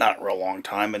while, not a real long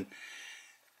time, and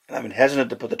I've been hesitant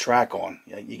to put the track on.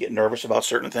 You get nervous about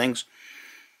certain things.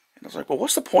 I was like, well,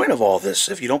 what's the point of all this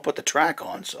if you don't put the track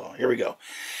on? So here we go.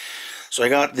 So I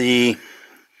got the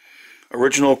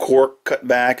original cork cut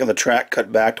back and the track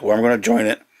cut back to where I'm going to join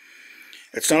it.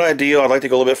 It's not ideal. I'd like to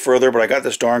go a little bit further, but I got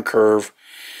this darn curve.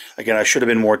 Again, I should have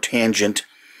been more tangent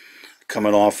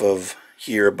coming off of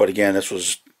here, but again, this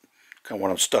was kind of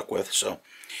what I'm stuck with. So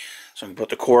I'm going to put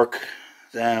the cork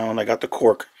down. I got the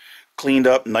cork cleaned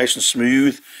up nice and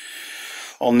smooth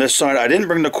on this side. I didn't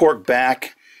bring the cork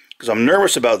back because I'm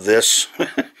nervous about this.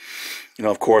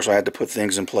 Of course, I had to put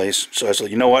things in place. So I said,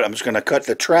 you know what, I'm just going to cut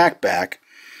the track back,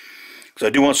 because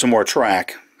I do want some more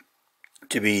track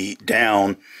to be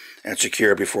down and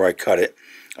secure before I cut it.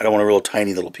 I don't want a real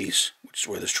tiny little piece, which is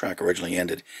where this track originally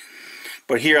ended.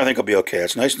 But here I think I'll be okay.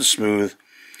 It's nice and smooth.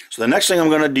 So the next thing I'm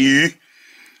going to do,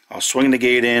 I'll swing the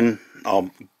gate in. I'll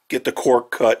get the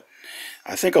cork cut.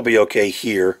 I think I'll be okay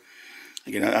here.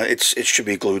 It should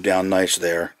be glued down nice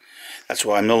there. That's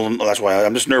why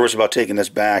I'm just nervous about taking this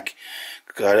back,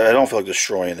 because I don't feel like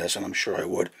destroying this, and I'm sure I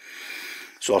would.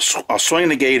 So I'll swing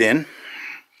the gate in,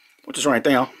 which is right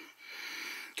now.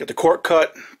 Get the cork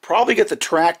cut. Probably get the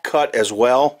track cut as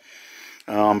well.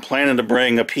 I'm planning to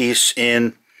bring a piece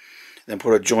in, then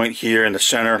put a joint here in the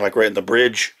center, like right in the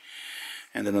bridge,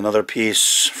 and then another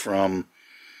piece from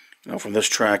this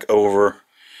track over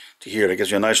to here. That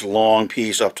gives you a nice long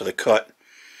piece up to the cut.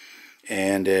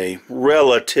 And a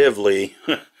relatively,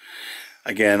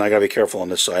 again, I gotta be careful on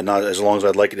this side, not as long as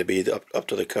I'd like it to be up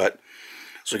to the cut.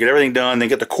 So get everything done, then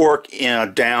get the cork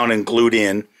down and glued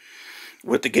in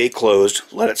with the gate closed.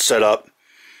 Let it set up,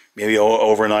 maybe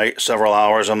overnight, several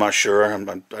hours. I'm not sure. I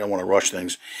don't want to rush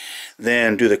things.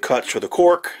 Then do the cuts for the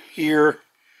cork here,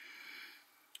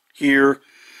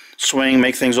 swing,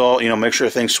 make things all, make sure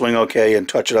things swing okay and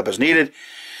touch it up as needed.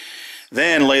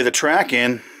 Then lay the track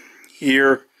in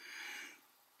here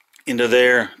into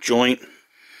there, joint,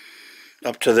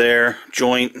 up to there,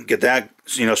 joint, get that,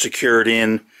 you know, secured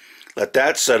in, let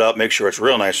that set up, make sure it's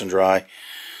real nice and dry,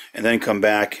 and then come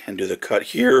back and do the cut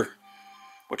here,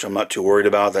 which I'm not too worried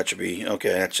about. That should be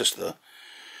okay. That's just the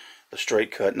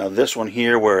straight cut. Now this one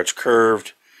here where it's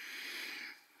curved,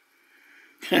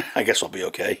 I guess I'll be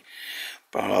okay.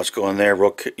 But I'll just go in there,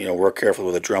 real, you know, work carefully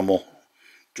with a Dremel,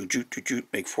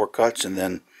 make 4 cuts, and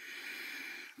then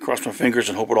cross my fingers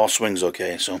and hope it all swings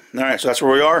okay. So, all right, so that's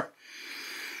where we are.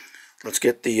 Let's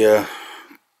get the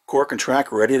cork and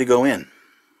track ready to go in.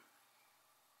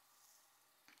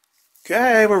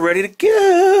 Okay, we're ready to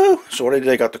go. So what I did,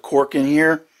 I got the cork in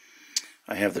here.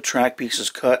 I have the track pieces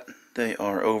cut. They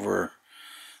are over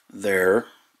there.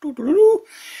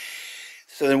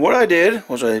 So then what I did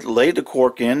was I laid the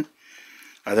cork in.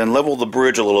 I then leveled the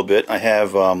bridge a little bit. I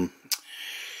have I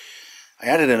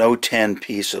added an 010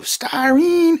 piece of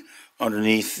styrene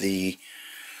underneath the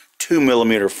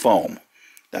 2mm foam.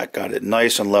 That got it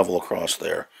nice and level across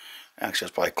there. Actually,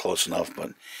 that's probably close enough,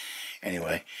 but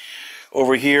anyway.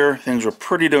 Over here, things were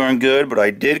pretty darn good, but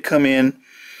I did come in.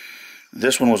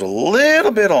 This one was a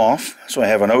little bit off, so I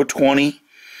have an 020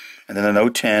 and then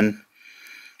an 010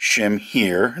 shim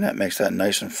here, and that makes that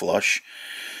nice and flush.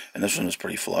 And this one is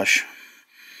pretty flush,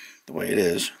 the way it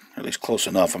is, at least close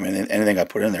enough. I mean, anything I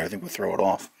put in there, I think would throw it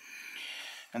off.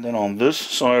 And then on this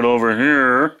side over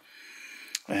here,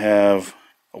 I have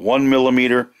a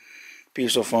 1mm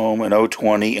piece of foam, an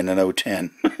 020 and an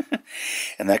 010.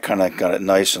 And that kind of got it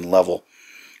nice and level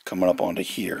coming up onto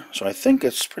here. So I think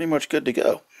it's pretty much good to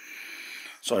go.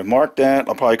 So I marked that.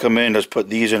 I'll probably come in and just put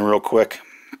these in real quick.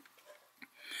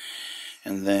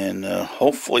 And then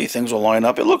hopefully things will line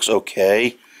up. It looks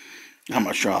okay. I'm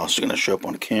not sure how it's going to show up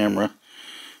on camera.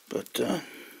 But,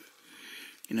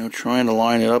 you know, trying to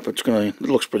line it up, it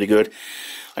looks pretty good.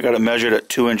 I got it measured at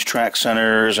 2-inch track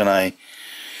centers, and I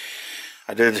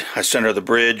centered the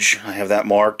bridge. I have that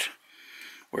marked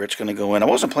where it's going to go in. I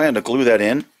wasn't planning to glue that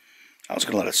in. I was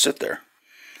going to let it sit there.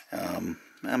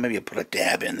 Maybe I'll put a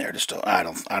dab in there. I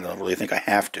don't really think I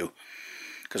have to.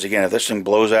 Because again, if this thing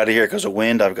blows out of here because of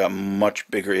wind, I've got much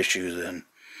bigger issues than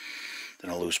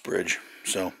a loose bridge.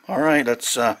 So, all right, let's.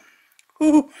 So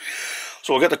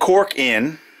we'll get the cork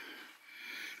in,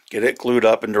 get it glued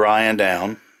up and drying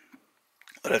down,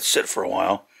 let it sit for a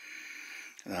while.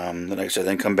 Then, like I said,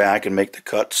 then come back and make the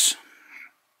cuts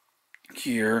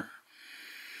here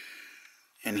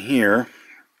and here,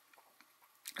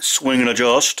 swing and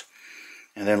adjust,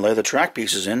 and then lay the track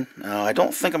pieces in. Now, I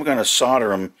don't think I'm going to solder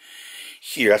them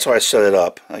here. That's how I set it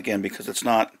up, again, because it's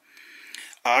not,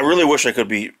 I really wish I could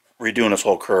be redoing this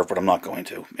whole curve, but I'm not going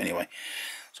to anyway.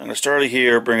 So I'm going to start it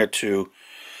here, bring it to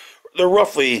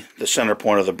roughly the center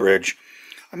point of the bridge.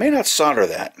 I may not solder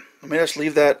that. I may just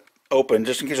leave that open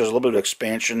just in case there's a little bit of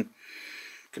expansion,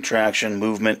 contraction,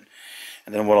 movement.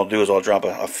 And then what I'll do is I'll drop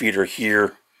a feeder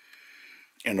here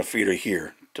and a feeder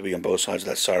here to be on both sides of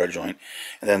that solder joint.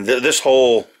 And then this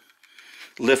whole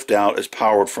lift out is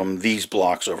powered from these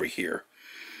blocks over here.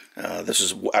 This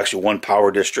is actually one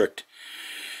power district.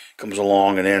 Comes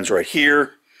along and ends right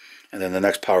here. And then the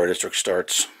next power district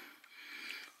starts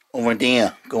over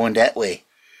there, going that way.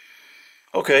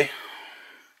 Okay.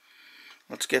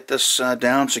 Let's get this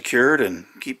down, secured, and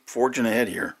keep forging ahead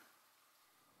here.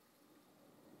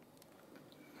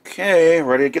 Okay,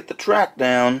 ready to get the track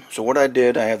down. So what I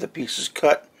did, I have the pieces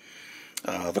cut.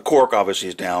 The cork obviously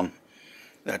is down.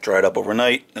 That dried up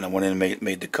overnight, and I went in and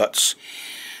made the cuts.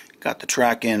 Got the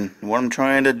track in. What I'm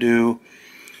trying to do,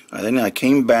 I think I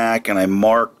came back and I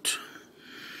marked,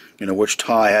 you know, which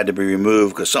tie had to be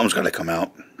removed because something's got to come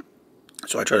out.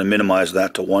 So I try to minimize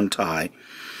that to one tie.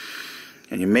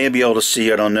 And you may be able to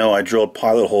see, I don't know, I drilled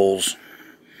pilot holes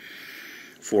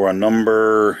for a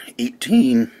number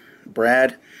 18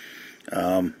 brad.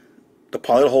 The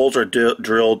pilot holes are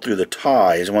drilled through the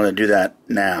ties. I want to do that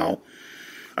now.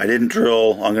 I didn't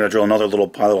drill. I'm going to drill another little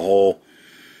pilot hole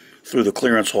through the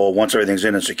clearance hole once everything's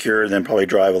in and secure, and then probably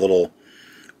drive a little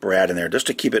brad in there just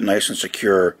to keep it nice and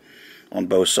secure on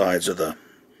both sides of the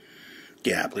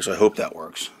gap. At least I hope that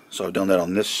works. So I've done that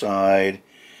on this side,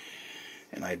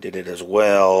 and I did it as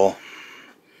well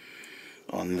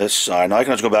on this side. Now I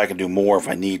can just go back and do more if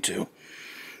I need to.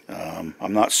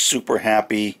 I'm not super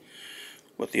happy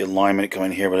with the alignment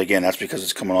coming here, but again, that's because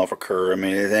it's coming off a curve. I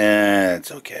mean,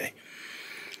 it's okay.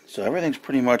 So everything's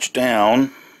pretty much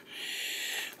down.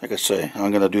 Like I say,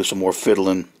 I'm going to do some more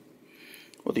fiddling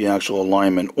with the actual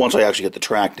alignment. Once I actually get the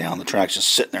track down, the track's just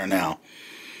sitting there now.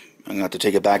 I'm going to have to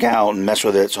take it back out and mess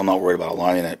with it, so I'm not worried about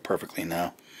aligning it perfectly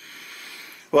now.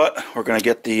 But we're going to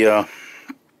get the,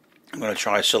 I'm going to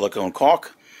try silicone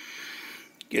caulk.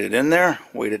 Get it in there,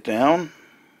 weight it down,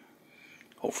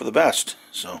 hope for the best.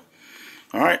 So,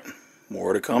 alright,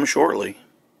 more to come shortly.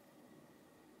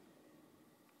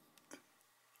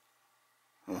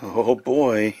 Oh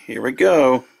boy, here we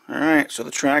go. Alright, so the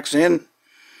track's in.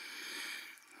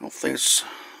 Hopefully it's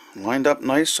lined up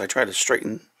nice. I try to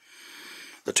straighten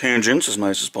the tangents as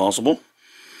nice as possible.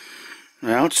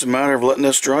 Now it's a matter of letting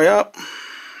this dry up.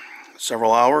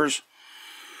 Several hours.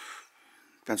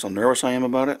 Depends how nervous I am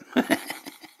about it.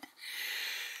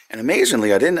 And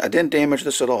amazingly, I didn't damage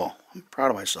this at all. I'm proud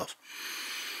of myself.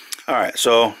 Alright,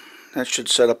 so that should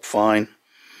set up fine.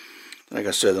 Like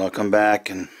I said, then I'll come back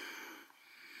and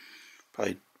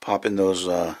probably pop in those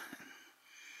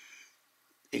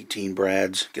 18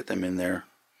 brads, get them in there,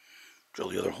 drill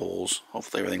the other holes,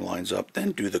 hopefully everything lines up,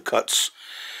 then do the cuts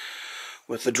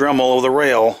with the Dremel of the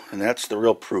rail, and that's the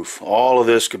real proof. All of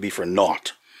this could be for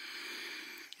naught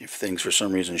if things for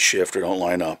some reason shift or don't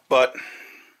line up. But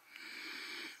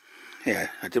yeah,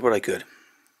 I did what I could.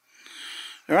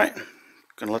 Alright,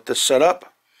 gonna let this set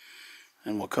up,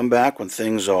 and we'll come back when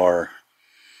things are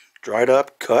dried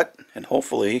up, cut, and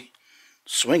hopefully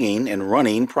swinging and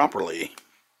running properly.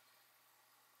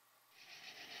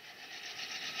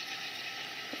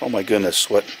 Oh my goodness,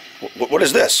 what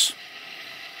is this?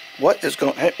 What is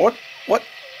going, hey, what?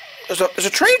 There's a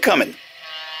train coming.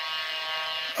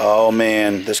 Oh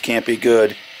man, this can't be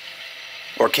good.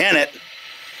 Or can it?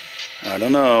 I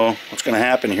don't know what's going to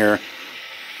happen here.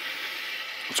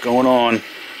 What's going on?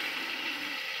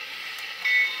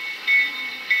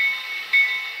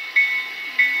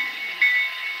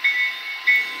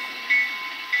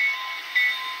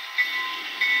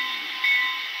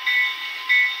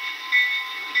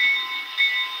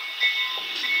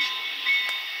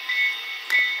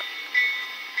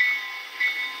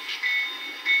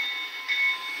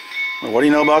 Well, what do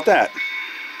you know about that?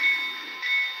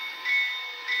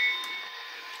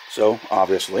 So,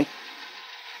 obviously,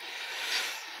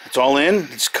 it's all in,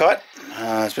 it's cut,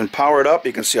 it's been powered up.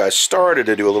 You can see I started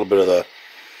to do a little bit of the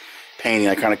painting.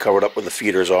 I kind of covered up where the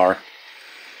feeders are.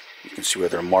 You can see where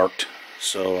they're marked.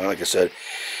 So, like I said,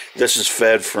 this is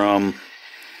fed from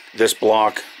this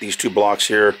block, these two blocks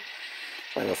here.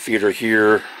 So I have a feeder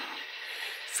here,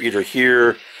 feeder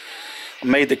here. I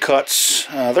made the cuts.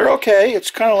 They're okay.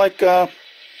 It's kind of like going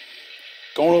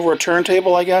over a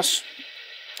turntable, I guess.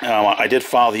 I did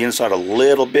file the inside a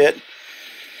little bit.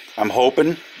 I'm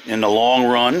hoping in the long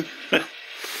run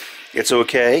it's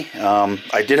okay.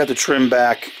 I did have to trim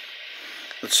back.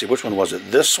 Let's see, which one was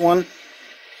it? This one?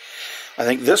 I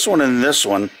think this one and this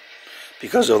one,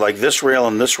 because of like this rail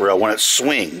and this rail, when it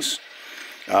swings,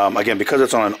 again, because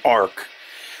it's on an arc,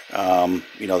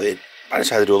 you know, I just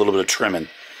had to do a little bit of trimming.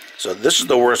 So this is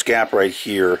the worst gap right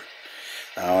here.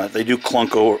 They do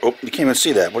clunk over. Oh, you can't even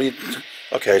see that. What do you?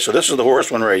 Okay, so this is the worst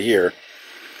one right here.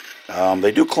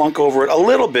 They do clunk over it a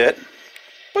little bit,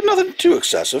 but nothing too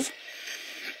excessive.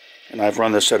 And I've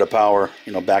run this set of power,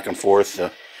 you know, back and forth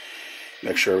to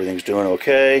make sure everything's doing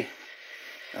okay.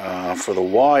 For the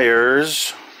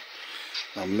wires,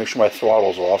 I'll make sure my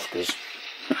throttle's off, because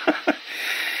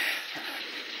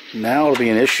now it'll be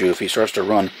an issue if he starts to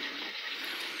run.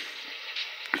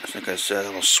 Just like I said,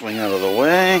 it'll swing out of the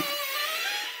way.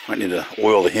 Might need to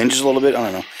oil the hinges a little bit. I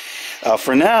don't know.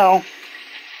 For now,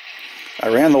 I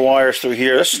ran the wires through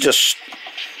here. This is just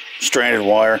stranded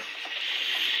wire.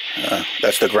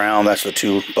 That's the ground. That's the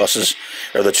two buses,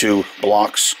 or the two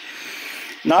blocks.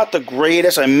 Not the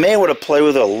greatest. I may want to play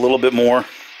with it a little bit more,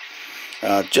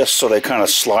 just so they kind of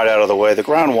slide out of the way. The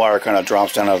ground wire kind of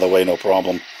drops down out of the way, no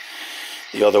problem.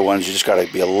 The other ones you just got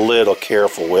to be a little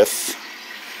careful with.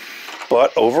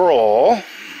 But overall,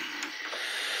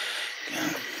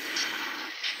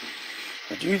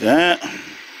 I do that.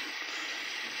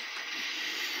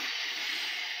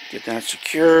 Get that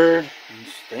secured. And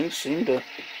things seem to...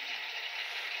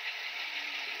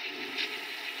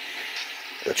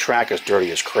 The track is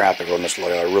dirty as crap. I run this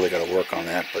layer. I really got to work on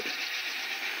that, but...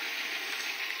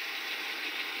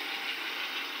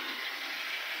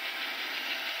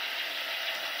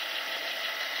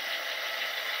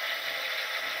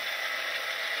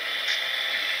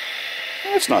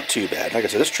 It's not too bad. Like I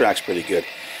said, this track's pretty good.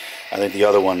 I think the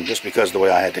other one, just because of the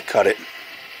way I had to cut it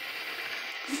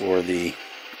for the,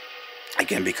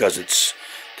 again, because it's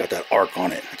got that arc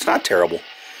on it, it's not terrible.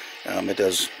 It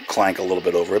does clank a little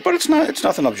bit over it, but it's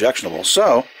nothing objectionable.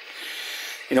 So,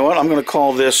 you know what? I'm going to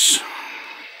call this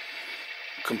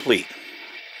complete.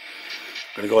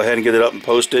 I'm going to go ahead and get it up and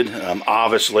posted.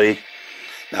 Obviously,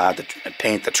 I have to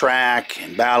paint the track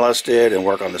and ballast it and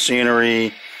work on the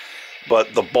scenery.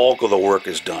 But the bulk of the work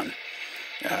is done.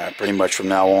 Pretty much from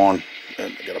now on,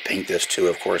 I got to paint this too,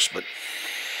 of course. But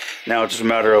Now it's just a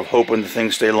matter of hoping the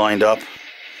things stay lined up.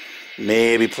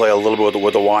 Maybe play a little bit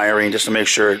with the wiring just to make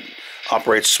sure it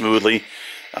operates smoothly.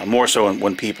 More so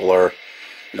when people are,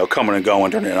 coming and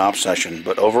going during an op session.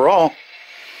 But overall,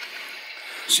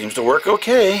 seems to work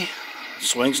okay.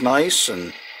 Swing's nice,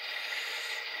 and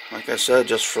like I said,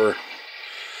 just for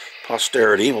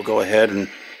posterity, we'll go ahead and.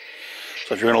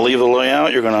 So if you're going to leave the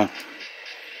layout, you're going to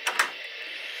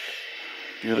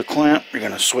do the clamp. You're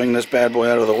going to swing this bad boy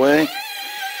out of the way.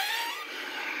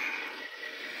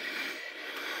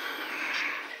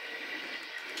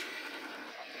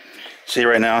 See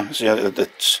right now,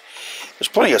 there's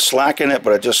plenty of slack in it,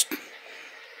 but it just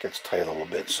gets tight a little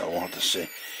bit, so we'll have to see.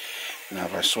 Now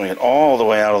if I swing it all the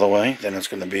way out of the way, then it's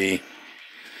going to be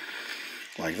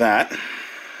like that.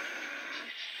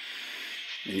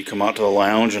 And you come out to the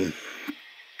lounge and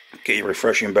get your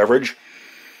refreshing beverage.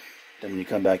 Then when you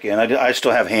come back in, I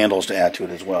still have handles to add to it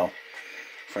as well.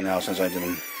 For now, since I've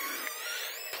been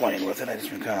playing with it, I've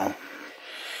just been kind of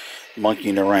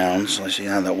monkeying around. So I see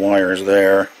how that wire is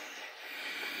there.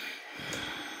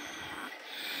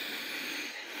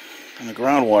 And the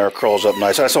ground wire curls up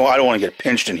nice. So I don't want to get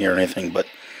pinched in here or anything, but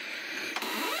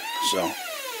so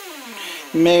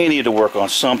may need to work on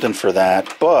something for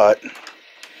that. But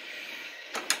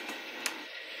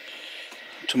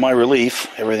to my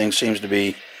relief, everything seems to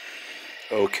be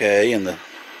okay, and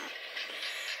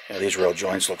these rail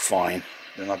joints look fine.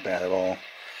 They're not bad at all.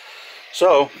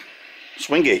 So,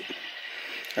 swing gate.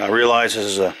 I realize this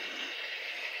is a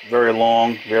very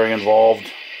long, very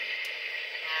involved.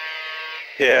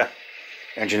 Yeah.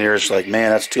 Engineers like, man,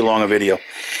 that's too long a video.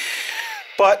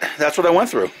 But that's what I went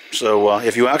through. So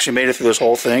if you actually made it through this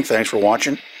whole thing, thanks for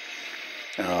watching.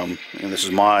 And this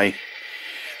is my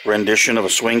rendition of a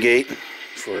swing gate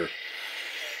for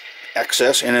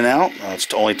access in and out.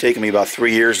 It's only taken me about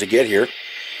 3 years to get here.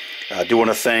 I do want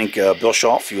to thank Bill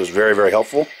Schopf. He was very, very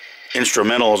helpful.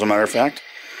 Instrumental, as a matter of fact,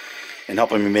 in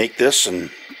helping me make this, and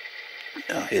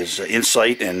his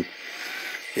insight and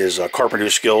his carpentry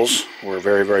skills were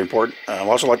very, very important. I'd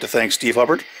also like to thank Steve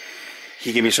Hubbard.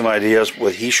 He gave me some ideas.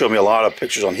 He showed me a lot of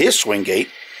pictures on his swing gate,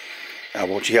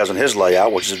 which he has on his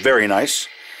layout, which is very nice.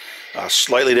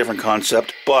 Slightly different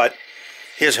concept, but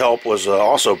his help was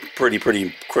also pretty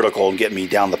critical in getting me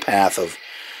down the path of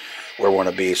where we want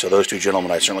to be. So those two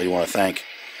gentlemen I certainly want to thank.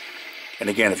 And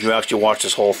again, if you actually watch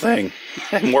this whole thing,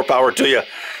 more power to you.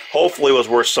 Hopefully it was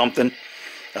worth something.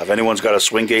 If anyone's got a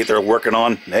swing gate they're working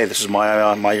on, hey, this is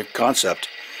my concept.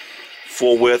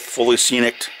 Full width, fully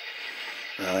scenic,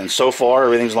 and so far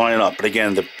everything's lining up. But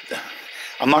again,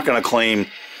 I'm not going to claim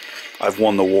I've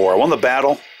won the war. I won the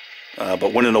battle,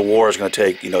 but winning the war is going to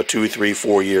take 2, 3,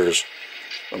 4 years.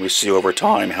 When we see over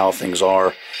time how things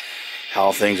are,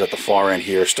 how things at the far end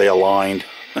here stay aligned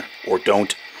or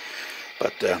don't.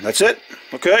 But that's it.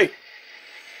 Okay,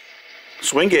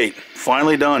 swing gate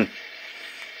finally done.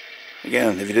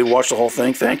 Again, if you did watch the whole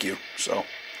thing, thank you. So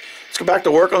let's get back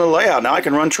to work on the layout. Now I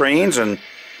can run trains and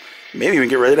maybe even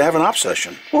get ready to have an op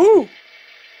session. Woohoo!